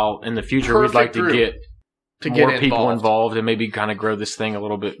him how in the future we'd like to get more people involved and maybe kind of grow this thing a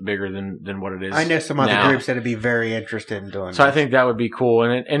little bit bigger than what it is. I know some other groups that would be very interested in doing So I think that would be cool.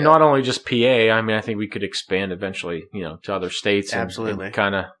 And not only just PA, I mean, I think we could expand eventually, you know, to other states. Absolutely. And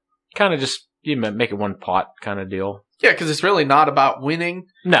kind of just make it one pot kind of deal. Yeah, because it's really not about winning.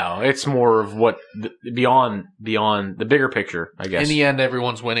 No, it's more of what beyond the bigger picture, I guess. In the end,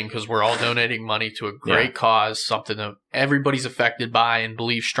 everyone's winning because we're all donating money to a great cause, something that everybody's affected by and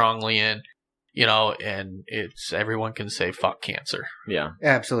believes strongly in. You know, and everyone can say fuck cancer. Yeah.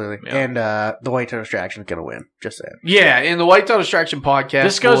 Absolutely. Yeah. And the White Toe Distraction is going to win. Just saying. Yeah, in the White Toe Distraction podcast.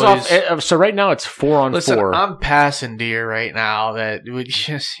 This goes off. So right now it's 4-on-4. Listen, I'm passing deer right now that would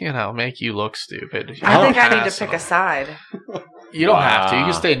just, you know, make you look stupid. I think I need to pick a side. You don't have to. You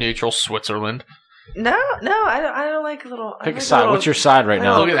can stay neutral, Switzerland. No, I don't like a little. Pick a side. What's your side right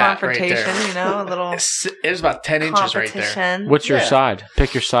now? Look at that right there. Confrontation, you know, a little. It's about 10 inches right there. What's your side?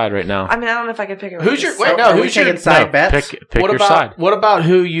 Pick your side right now. I mean, I don't know if I could pick it. Who's your side bets? Pick your side. What about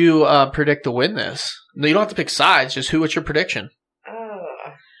who you predict to win this? No, you don't have to pick sides. Just what's your prediction?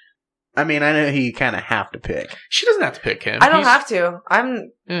 I mean, I know who you kind of have to pick. She doesn't have to pick him. I don't have to.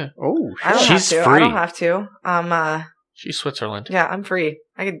 Yeah. Oh, I don't she's have to. free. I don't have to. She's Switzerland. Yeah, I'm free.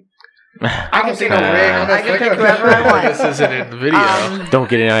 I can see no ring. I can pick whoever I want. This isn't in the video. Don't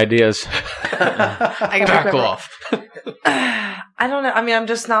get any ideas. I can back off. I don't know. I mean, I'm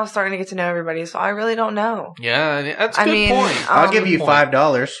just now starting to get to know everybody, so I really don't know. Yeah, that's a good point. I'll give you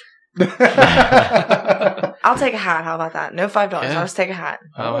 $5. I'll take a hat. How about that? No $5. Yeah. I'll just take a hat.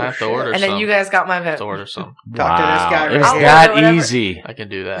 I'll have to order and some. then you guys got my vote. To order some. Talk to this guy. It's that easy. I can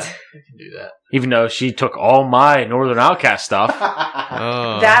do that. Even though she took all my Northern Outcast stuff.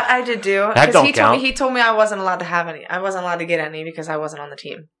 That I did do. That don't count. He told me I wasn't allowed to have any. I wasn't allowed to get any because I wasn't on the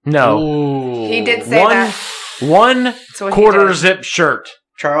team. No. Ooh. He did say that. One quarter zip shirt.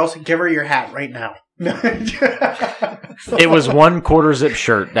 Charles, give her your hat right now. It was 1 quarter zip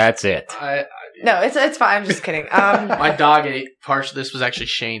shirt. That's it. No, it's fine. I'm just kidding. My dog ate. Partially, this was actually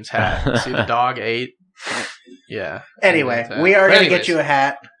Shane's hat. See, the dog ate. Yeah. Anyway, we are going to get you a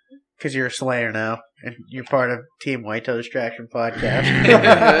hat because you're a Slayer now. And you're part of Team White Toe Distraction podcast.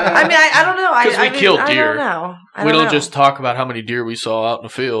 I mean, I don't know. Because we killed deer. I don't know. We don't just talk about how many deer we saw out in the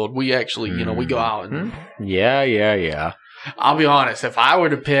field. We actually, you know, we go out and... Yeah. I'll be honest. If I were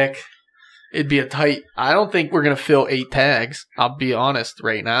to pick, it'd be a tight... I don't think we're going to fill 8 tags. I'll be honest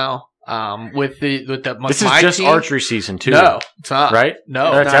right now. With this is just team, archery season too. No, it's not. Right?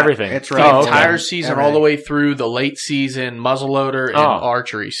 No, that's everything. It's right. The entire season, all the way through the late season, muzzleloader and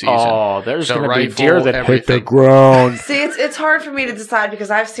archery season. Oh, there's going to be deer that hit the ground. See, it's hard for me to decide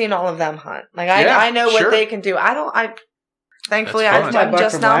because I've seen all of them hunt. Like I know what they can do. Thankfully, I'm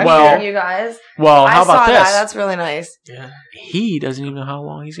just now hearing you guys. Well, how about this? That's really nice. Yeah. He doesn't even know how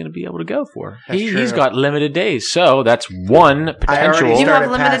long he's going to be able to go for. He's got limited days, so that's one potential. You have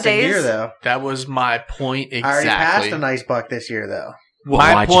limited days? Year, though. That was my point exactly. I already passed a nice buck this year, though. Well,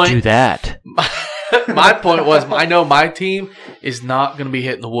 why'd you do that? My point was, I know my team is not going to be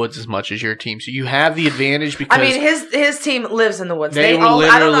hitting the woods as much as your team, so you have the advantage because... I mean, his team lives in the woods. They will literally...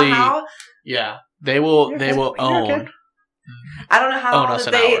 I don't know how... Yeah, they will own... Okay. I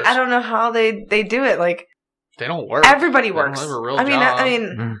don't know how they do it. Like they don't work. Everybody works. They don't have a real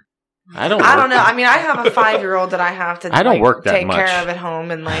I don't know. I mean, I have a 5-year-old that I have to. I don't work that take much. care of at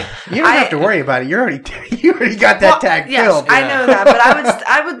home, and like you don't have to worry about it. You already got that tag filled. I know that, but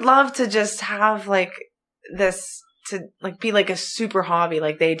I would love to just have like this to like be like a super hobby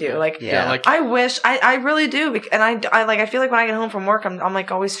like they do. Like I wish I really do, and I feel like when I get home from work, I'm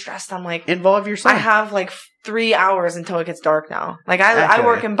like always stressed. I'm like involve yourself. I have like 3 hours until it gets dark now. Like I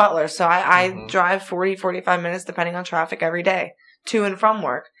work in Butler, so I drive 40-45 minutes depending on traffic every day to and from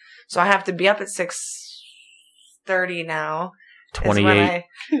work. So I have to be up at 6:30 now. 28.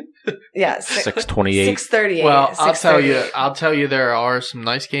 Yeah, 6:28. 6:38. Well, I'll tell you, there are some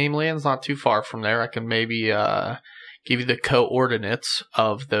nice game lands not too far from there. I can maybe give you the coordinates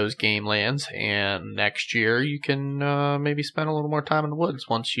of those game lands, and next year you can maybe spend a little more time in the woods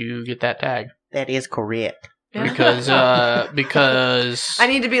once you get that tag. That is correct. Because I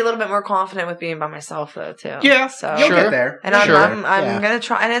need to be a little bit more confident with being by myself though too. Yeah, so you'll get there. And I'm gonna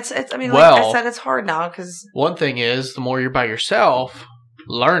try. And it's I mean, like I said, it's hard now because one thing is the more you're by yourself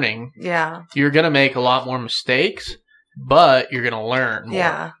learning, you're gonna make a lot more mistakes, but you're gonna learn more.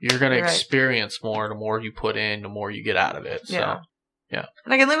 Yeah, you're gonna experience more. The more you put in, the more you get out of it. So. Yeah.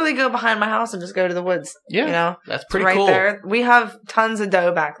 And I can literally go behind my house and just go to the woods. Yeah. You know? That's pretty right cool. there. We have tons of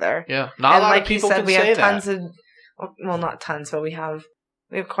doe back there. Yeah. Not a lot of people can say that. We have tons of, well, not tons, but we have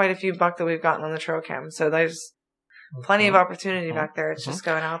quite a few buck that we've gotten on the trail cam. So there's plenty of opportunity back there. It's just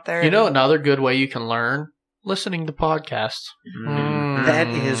going out there. You know, another good way you can learn? Listening to podcasts. That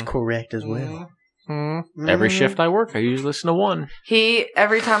is correct as well. Every shift I work, I usually listen to one.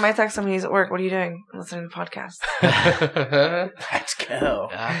 Every time I text him, he's at work. What are you doing? I'm listening to podcasts. Let's go.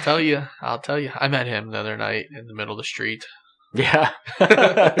 I'll tell you. I met him the other night in the middle of the street. Yeah.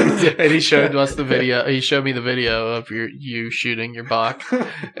 And he showed us the video. He showed me the video of you shooting your buck.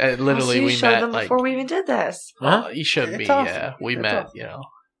 And literally we met them before we even did this. He showed me, awesome. Yeah. We met, awesome. You know.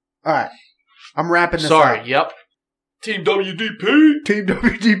 All right. I'm wrapping this up. Yep. Team WDP. Team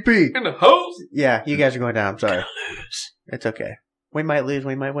WDP. In the house. Yeah, you guys are going down. I'm sorry. Lose. It's okay. We might lose.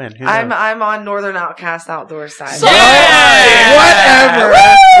 We might win. I'm on Northern Outcast Outdoors side. Yeah!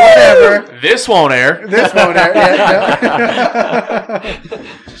 Whatever. This won't air. Just gonna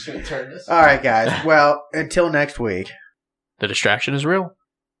turn this. All right, guys. Well, until next week. The distraction is real.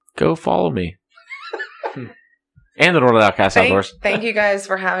 Go follow me. And the Northern Outcast Outdoors. Thank you guys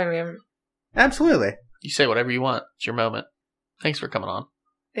for having me. Absolutely. You say whatever you want. It's your moment. Thanks for coming on.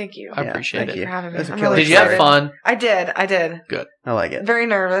 Thank you. I appreciate it. Thank you for having me. Did you have fun? I did. Good. I like it. Very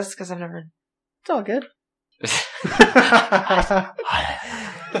nervous because I've never. It's all good. You're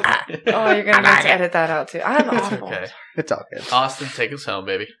going to have to edit that out too. I'm awful. Okay. It's all good. Austin, take us home,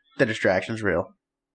 baby. The distraction's real.